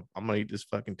 I'm gonna eat this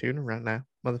fucking tuna right now,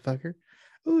 motherfucker.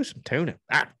 Ooh, some tuna.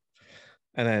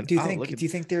 And then do you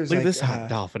think there's look like at this hot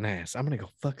dolphin ass? I'm gonna go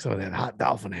fuck some of that hot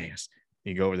dolphin ass.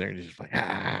 You go over there and you're just like,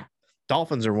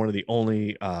 Dolphins are one of the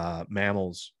only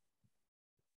mammals.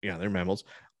 Yeah, they're mammals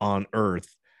on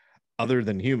Earth, other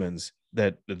than humans,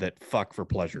 that fuck for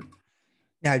pleasure.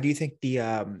 Now, do you think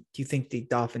the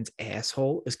dolphin's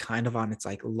asshole is kind of on its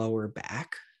like lower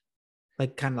back,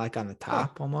 like kind of like on the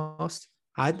top almost?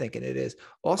 I'm thinking it is.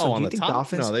 Also, do you think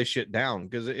dolphins? No, they shit down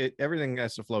because everything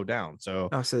has to flow down. So,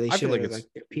 so they should like it's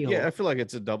I feel like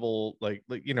it's a double like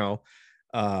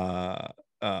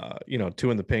two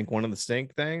in the pink, one in the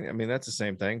stink thing. I mean, that's the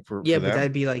same thing for but them.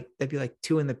 that'd be like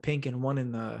 2 in the pink and 1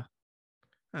 in the.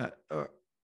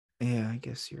 Yeah, I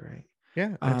guess you're right.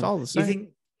 Yeah, it's all the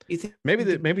same. You think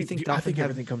I think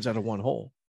everything comes out of one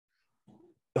hole.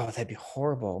 Oh, that'd be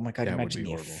horrible. Oh my God, imagine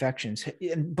the horrible. infections.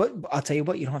 But I'll tell you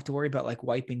what, you don't have to worry about like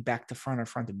wiping back to front or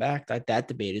front to back. That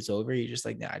debate is over. You're just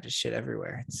like, nah, I just shit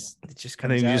everywhere. It just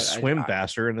comes out. And then you just swim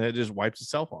faster and then it just wipes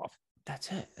itself off.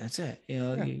 That's it. You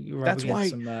know, you rub that's why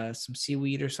some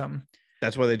seaweed or something.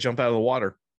 That's why they jump out of the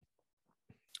water.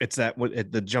 It's that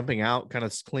the jumping out kind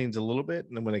of cleans a little bit,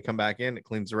 and then when they come back in, it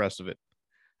cleans the rest of it.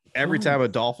 Every time a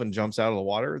dolphin jumps out of the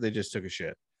water, they just took a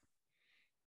shit.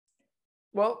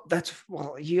 Well,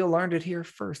 you learned it here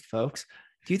first, folks.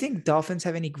 Do you think dolphins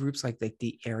have any groups like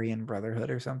the Aryan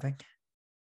Brotherhood or something?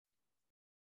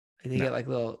 They get like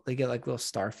little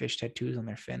starfish tattoos on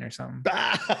their fin or something.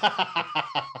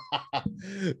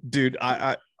 Dude,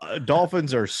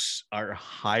 dolphins are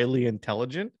highly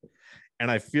intelligent, and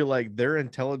I feel like they're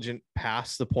intelligent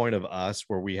past the point of us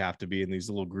where we have to be in these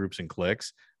little groups and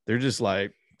cliques. They're just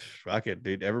like, fuck it,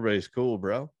 dude. Everybody's cool,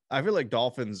 bro. I feel like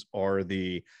dolphins are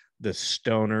the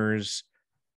stoners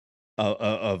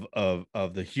of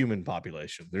the human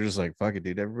population. They're just like, fuck it,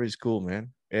 dude. Everybody's cool,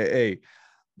 man. Hey,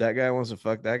 that guy wants to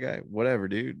fuck that guy. Whatever,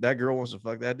 dude. That girl wants to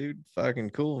fuck that dude. Fucking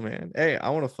cool, man. Hey, I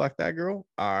want to fuck that girl.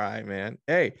 All right, man.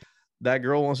 Hey, that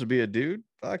girl wants to be a dude.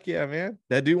 Fuck yeah, man.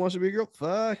 That dude wants to be a girl.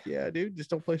 Fuck yeah, dude. Just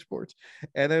don't play sports.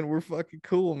 And then we're fucking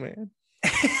cool, man.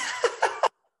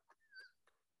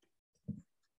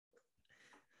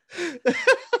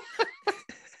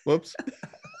 Whoops.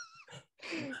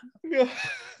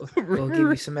 We'll give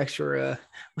you some extra.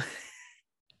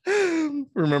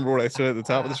 Remember what I said at the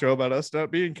top of the show about us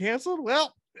not being canceled?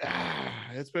 Well,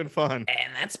 it's been fun.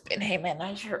 And that's been, hey man,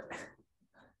 nice shirt.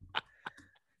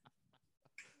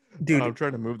 Dude, I'm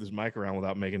trying to move this mic around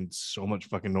without making so much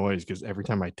fucking noise because every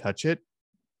time I touch it,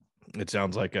 it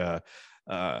sounds like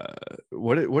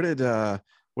what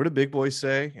did Big Boy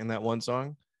say in that one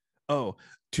song? Oh,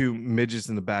 2 midgets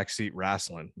in the backseat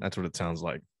wrestling. That's what it sounds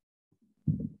like.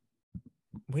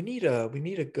 We need a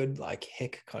good like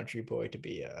hick country boy to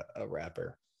be a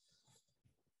rapper.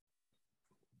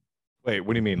 Wait,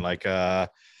 what do you mean? Like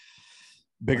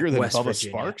bigger than West Bubba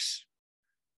Virginia. Sparks?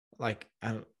 Like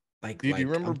I don't like. Do you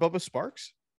remember Bubba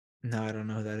Sparks? No, I don't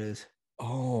know who that is.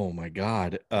 Oh my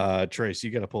God. Trace,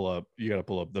 you gotta pull up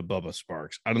the Bubba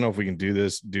Sparks. I don't know if we can do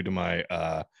this due to my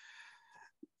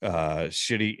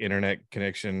shitty internet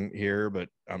connection here, but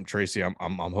Tracy, I'm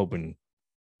hoping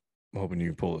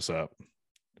you pull this up.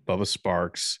 Bubba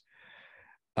Sparks.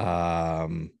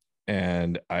 And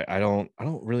I don't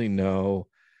really know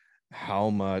how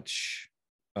much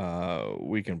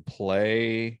we can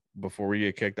play before we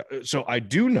get kicked out. So I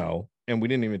do know, and we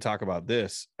didn't even talk about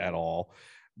this at all,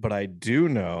 but I do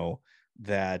know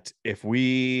that if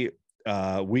we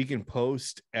can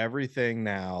post everything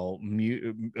now,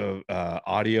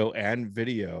 audio and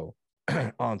video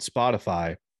on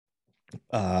Spotify.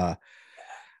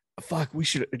 Fuck, we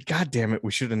should, god damn it,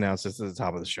 we should announce this at the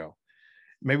top of the show.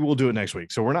 Maybe we'll do it next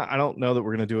week. So I don't know that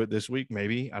we're going to do it this week.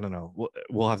 Maybe, I don't know.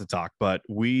 We'll have to talk, but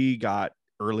we got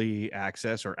early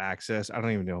access or access. I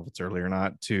don't even know if it's early or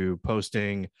not, to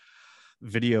posting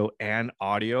video and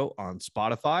audio on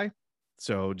Spotify.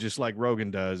 So just like Rogan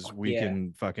does, we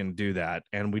can fucking do that.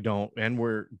 And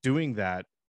we're doing that.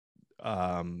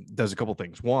 Does a couple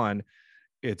things. One,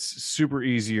 it's super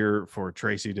easier for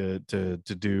Tracy to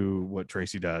do what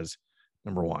Tracy does.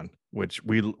 Number one, which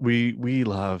we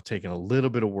love taking a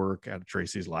little bit of work out of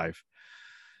Tracy's life,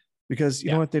 because you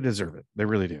know what, they deserve it. They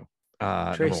really do.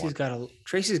 Tracy's got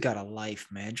a life,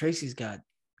 man. Tracy's got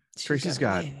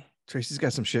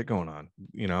some shit going on.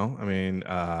 You know, I mean,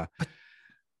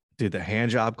 did the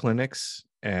hand job clinics,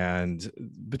 and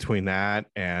between that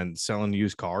and selling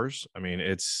used cars, I mean,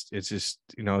 it's just,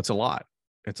 you know, it's a lot.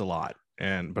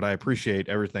 But I appreciate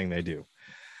everything they do.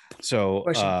 So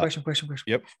question.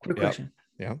 Yep. Quick question.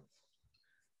 Yeah.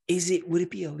 Would it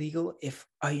be illegal if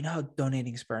you know how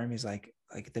donating sperm is like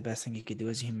the best thing you could do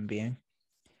as a human being?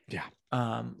 Yeah.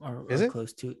 Or is it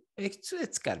close to it?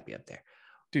 It's got to be up there.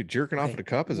 Dude, jerking off at a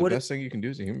cup is the best thing you can do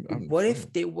as a human. What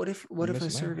if there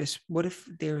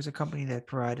was a company that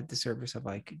provided the service of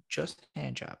like just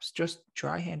hand jobs, just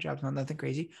dry hand jobs, not nothing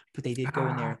crazy, but they did go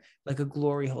in there like a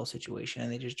glory hole situation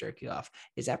and they just jerk you off?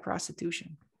 Is that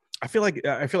prostitution? I feel like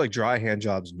dry hand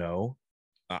jobs. No,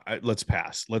 let's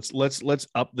pass. Let's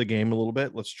up the game a little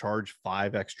bit. Let's charge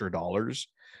 $5 extra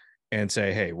and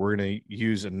say, hey, we're going to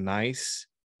use a nice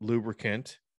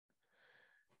lubricant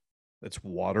that's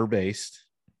water-based.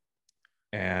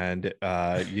 And you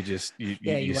want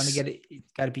to get it.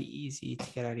 It's got to be easy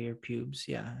to get out of your pubes.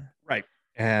 Yeah. Right.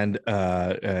 And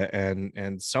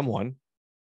someone,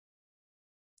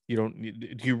 do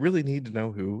you really need to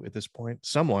know who at this point?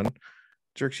 Someone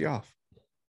jerks you off.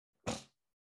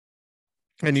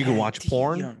 And you can watch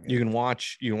porn. You can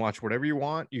watch whatever you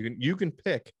want. You can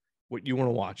pick what you want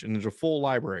to watch, and there's a full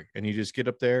library, and you just get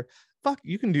up there. Fuck,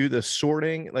 you can do the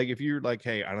sorting. Like if you're like,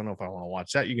 hey, I don't know if I want to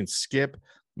watch that, you can skip,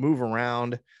 move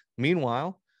around.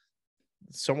 Meanwhile,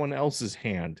 someone else's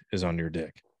hand is on your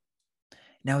dick.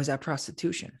 Now, is that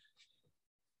prostitution?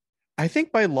 I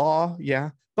think by law,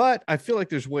 yeah, but I feel like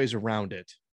there's ways around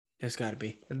it. There's got to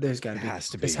be. There's got to be. Has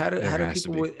to be. How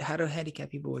do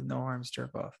handicapped people with no arms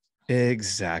jerk off?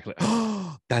 Exactly.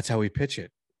 Oh, that's how we pitch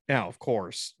it. Now, of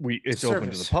course, it's open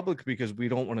to the public because we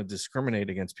don't want to discriminate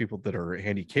against people that are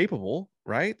handy capable,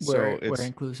 right? We're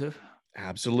inclusive.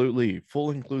 Absolutely,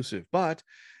 full inclusive, but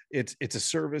it's a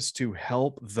service to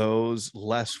help those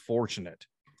less fortunate.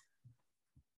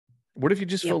 What if you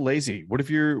just feel lazy? What if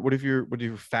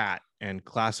you're fat and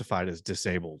classified as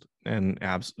disabled, and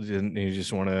you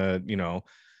just want to,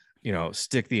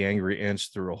 stick the angry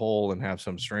inch through a hole and have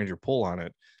some stranger pull on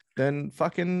it? Then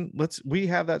fucking we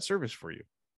have that service for you.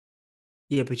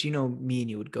 Yeah, but me and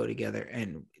you would go together,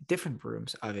 and different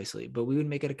rooms, obviously, but we would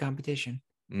make it a competition.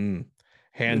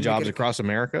 Hand jobs across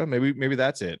America. Maybe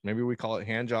that's it. Maybe we call it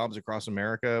hand jobs across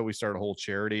America. We start a whole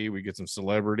charity. We get some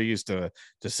celebrities to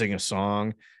sing a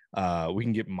song. We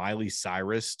can get Miley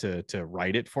Cyrus to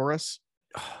write it for us.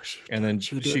 Oh, and then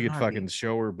she could fucking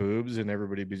show her boobs, and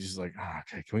everybody be just like,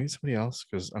 okay, can we get somebody else?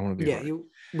 Because I want to be. Yeah,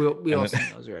 we all seen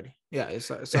those already. Yeah,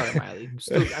 sorry, Miley.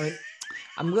 I mean,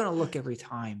 I'm gonna look every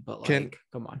time, but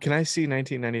come on. Can I see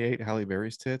 1998 Halle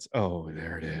Berry's tits? Oh,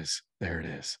 there it is.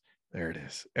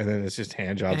 And then it's just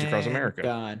hand jobs across America.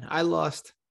 Done. I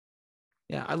lost.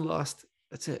 Yeah, I lost.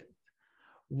 That's it.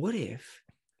 What if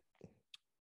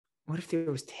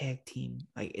there was tag team?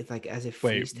 Like it's like as if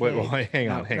wait, hang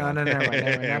on.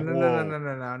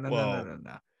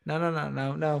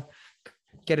 No.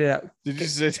 Get it out. Did you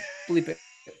say bleep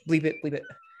it?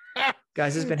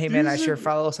 Guys, this has been Hey Man I Sure.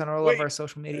 Follow us on all of our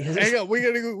social media. Hang on, we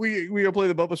gotta play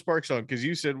the Bubba Sparks song, because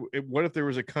you said, what if there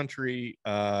was a country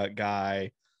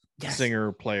guy,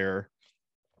 singer, player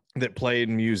that played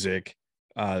music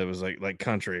that was like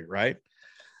country, right?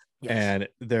 Yes. And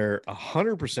there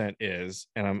 100% is,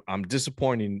 and I'm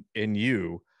disappointing in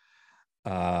you,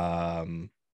 Mr.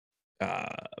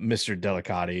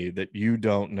 Delicati, that you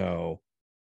don't know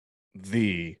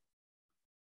the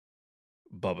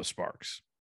Bubba Sparks.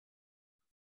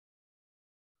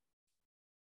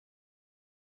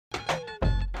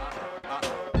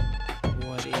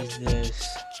 What is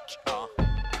this?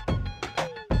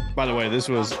 By the way, this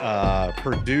was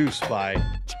produced by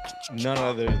none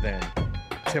other than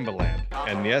Timbaland.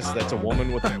 And yes, that's a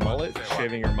woman with a mullet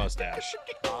shaving her mustache.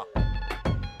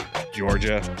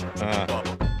 Georgia.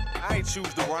 I ain't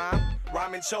choose the rhyme.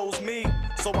 Rhyming chose me,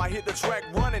 so I hit the track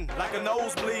running like a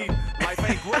nosebleed. Life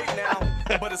ain't great now,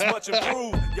 but it's much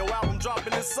improved. Your album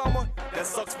dropping this summer, that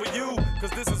sucks for you, cause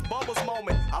this is Bubba's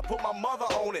moment. I put my mother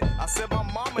on it. I said my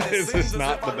mama, and it This seems is as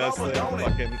not if the I best love her, thing don't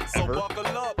fucking it? So ever. buckle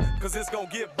up, cause it's gonna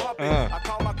get bumpy. I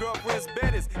call my girlfriends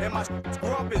Bettis and my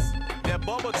grumpus. That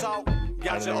Bubba talk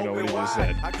got you I don't know what open he just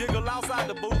wide. said. I giggle outside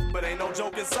the booth, but ain't no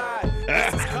joke inside.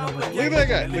 This is complicated. Look at that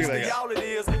guy. At Look least at that to guy. y'all it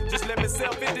is. Just let me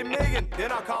sell 50 million,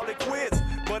 then I'll call it quits.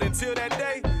 But until that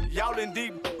day, y'all in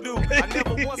deep do. I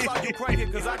never once saw you crank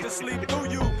it, cause I can sleep through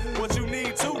you. What you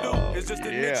need to do is just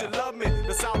admit yeah. you love me.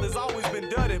 The South has always been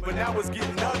dirty, but now it's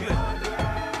getting ugly.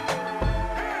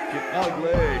 Get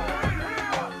ugly.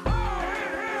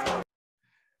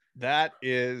 That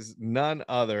is none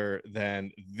other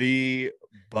than the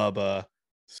Bubba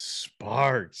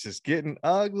Sparks. It's getting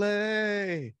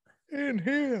ugly in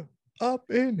here,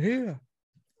 up in here.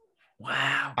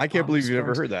 Wow. I can't Bubba believe you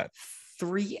never Sparks. heard that.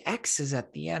 3 X's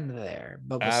at the end there.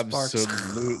 Bubba Sparks.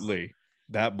 Absolutely.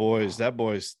 That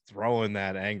boy's throwing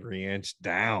that angry inch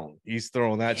down. He's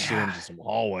throwing that shit Yeah. into some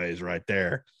hallways right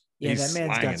there. Yeah, He's that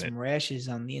man's slanging got some it. rashes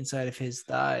on the inside of his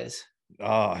thighs.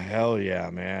 Oh, hell yeah,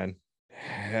 man.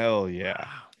 Hell yeah.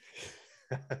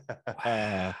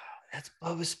 Wow. That's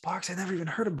Bubba Sparks. I never even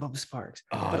heard of Bubba Sparks.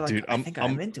 Oh, but like, dude, I think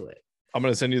I'm into it. I'm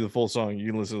gonna send you the full song.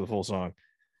 You can listen to the full song.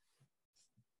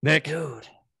 Nick, Dude.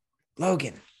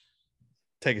 Logan.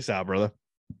 take us out, brother.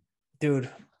 Dude,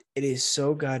 it is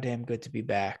so goddamn good to be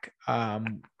back.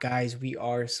 Guys, we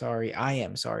are sorry. I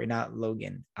am sorry, not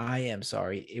Logan. I am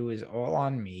sorry. It was all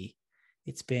on me.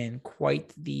 It's been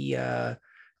quite the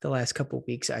last couple of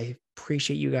weeks. I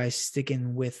appreciate you guys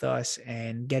sticking with us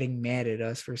and getting mad at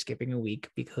us for skipping a week,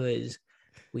 because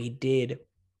we did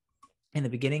in the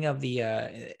beginning of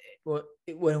the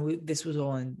this was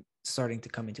all starting to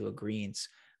come into agreement,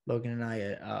 Logan and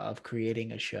I, of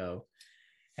creating a show.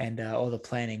 And all the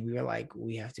planning, we were like,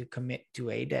 we have to commit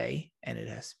to a day, and it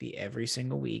has to be every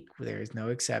single week. There is no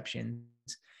exceptions.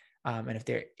 And if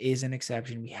there is an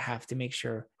exception, we have to make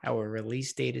sure our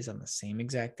release date is on the same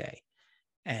exact day.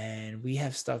 And we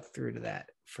have stuck through to that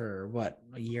for what,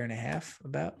 a year and a half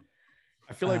about?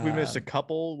 I feel like we missed a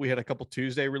couple. We had a couple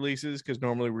Tuesday releases because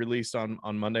normally we released on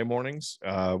Monday mornings.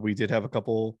 We did have a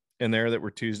couple in there that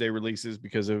were Tuesday releases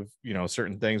because of,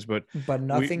 certain things, but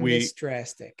nothing this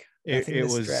drastic. Nothing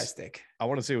this drastic. I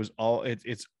want to say it was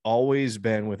it's always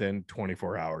been within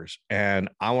 24 hours. And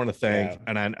I want to thank,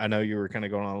 and I know you were kind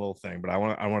of going on a little thing, but I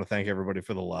want to thank everybody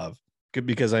for the love,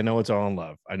 because I know it's all in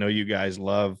love. I know you guys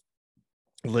love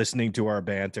listening to our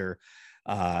banter,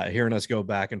 hearing us go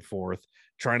back and forth,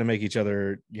 trying to make each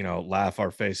other, laugh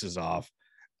our faces off.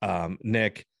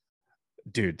 Nick,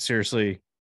 dude, seriously,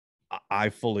 I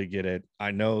fully get it.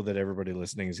 I know that everybody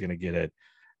listening is going to get it.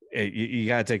 You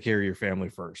got to take care of your family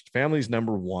first. Family's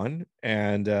number one.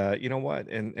 And you know what?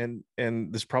 And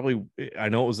this probably, I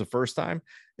know it was the first time.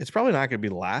 It's probably not going to be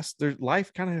the last.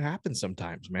 Life kind of happens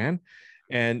sometimes, man.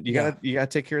 And you gotta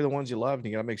take care of the ones you love, and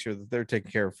you gotta make sure that they're taken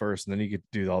care of first, and then you get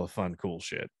to do all the fun, cool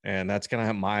shit. And that's kind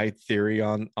of my theory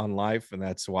on life, and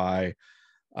that's why,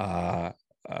 like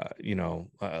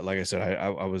I said,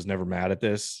 I was never mad at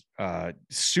this.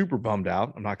 Super bummed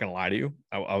out. I'm not gonna lie to you.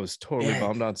 I was totally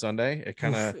bummed on Sunday. It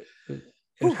kind of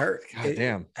it hurt. God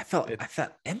damn. I felt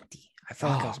empty. I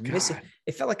felt like I was missing.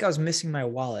 It felt like I was missing my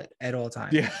wallet at all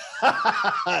times. Yeah,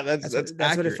 that's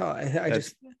what it felt.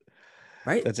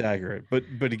 Right. That's accurate. But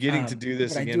getting to do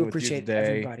this again with you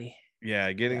today. Everybody.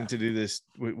 Yeah, getting to do this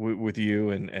with you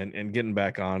and getting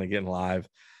back on and getting live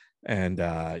and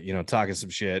talking some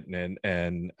shit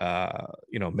and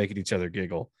making each other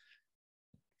giggle.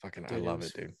 Fucking dude, I love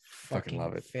it, dude. Fucking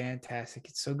love it. Fantastic.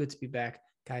 It's so good to be back.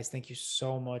 Guys, thank you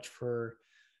so much for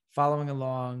following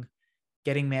along,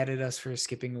 getting mad at us for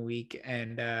skipping a week,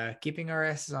 and keeping our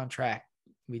asses on track.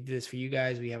 We do this for you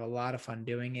guys. We have a lot of fun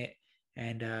doing it.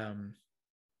 And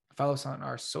follow us on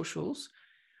our socials.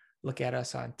 Look at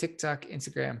us on TikTok,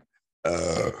 Instagram,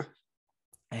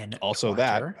 and also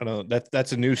Twitter. I know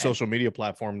that's a new social media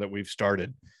platform that we've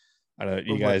started. I know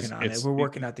you guys. We're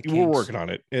working out the kinks. We're working on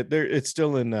it. It's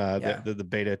still in the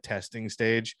beta testing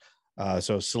stage.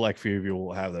 So select few of you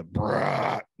will have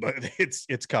but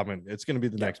it's coming. It's going to be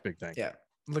the next big thing. Yeah.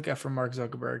 Look out for Mark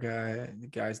Zuckerberg. The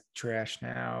guy's trash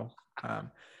now.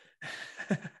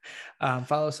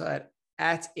 Follow us at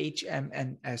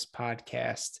HMNS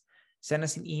Podcast. Send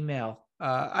us an email.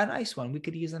 A nice one. We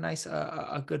could use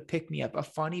a good pick me up, a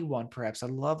funny one, perhaps. I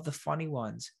love the funny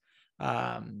ones.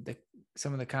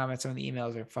 Some of the comments on the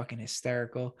emails are fucking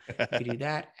hysterical. You could do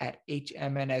that at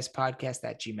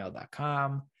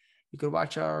hmnspodcast@gmail.com. You could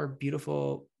watch our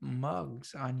beautiful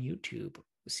mugs on YouTube.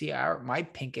 See my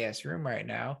pink ass room right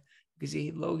now. You can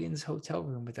see Logan's hotel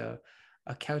room with a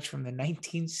couch from the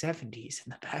 1970s in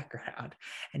the background.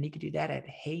 And you can do that at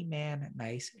Hey Man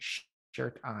Nice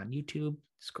Shirt on YouTube.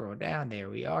 Scroll down. There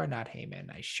we are. Not Hey Man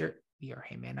Nice Shirt. We are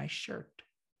Hey Man Nice Shirt.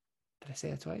 Did I say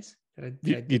that twice?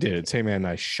 You did. It's Hey Man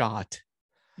Nice Shot.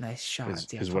 Nice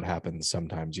shot. Is what happens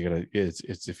sometimes. You gotta.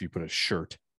 It's if you put a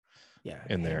shirt. Yeah,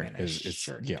 in there Man, nice is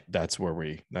shirt. Yeah. That's where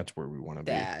we want to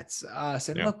be. That's us.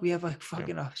 And look, we have like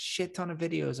fucking a shit ton of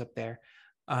videos up there.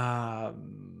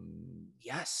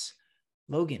 Yes,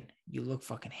 Logan, you look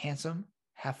fucking handsome.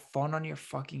 Have fun on your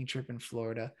fucking trip in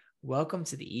Florida. Welcome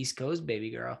to the East Coast,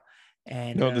 baby girl.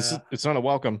 And no, it's not a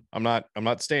welcome. I'm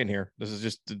not staying here. This is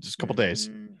just a couple days.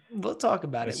 We'll talk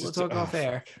about it. We'll talk off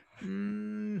air.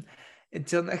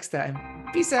 Until next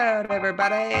time, peace out,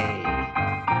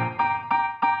 everybody.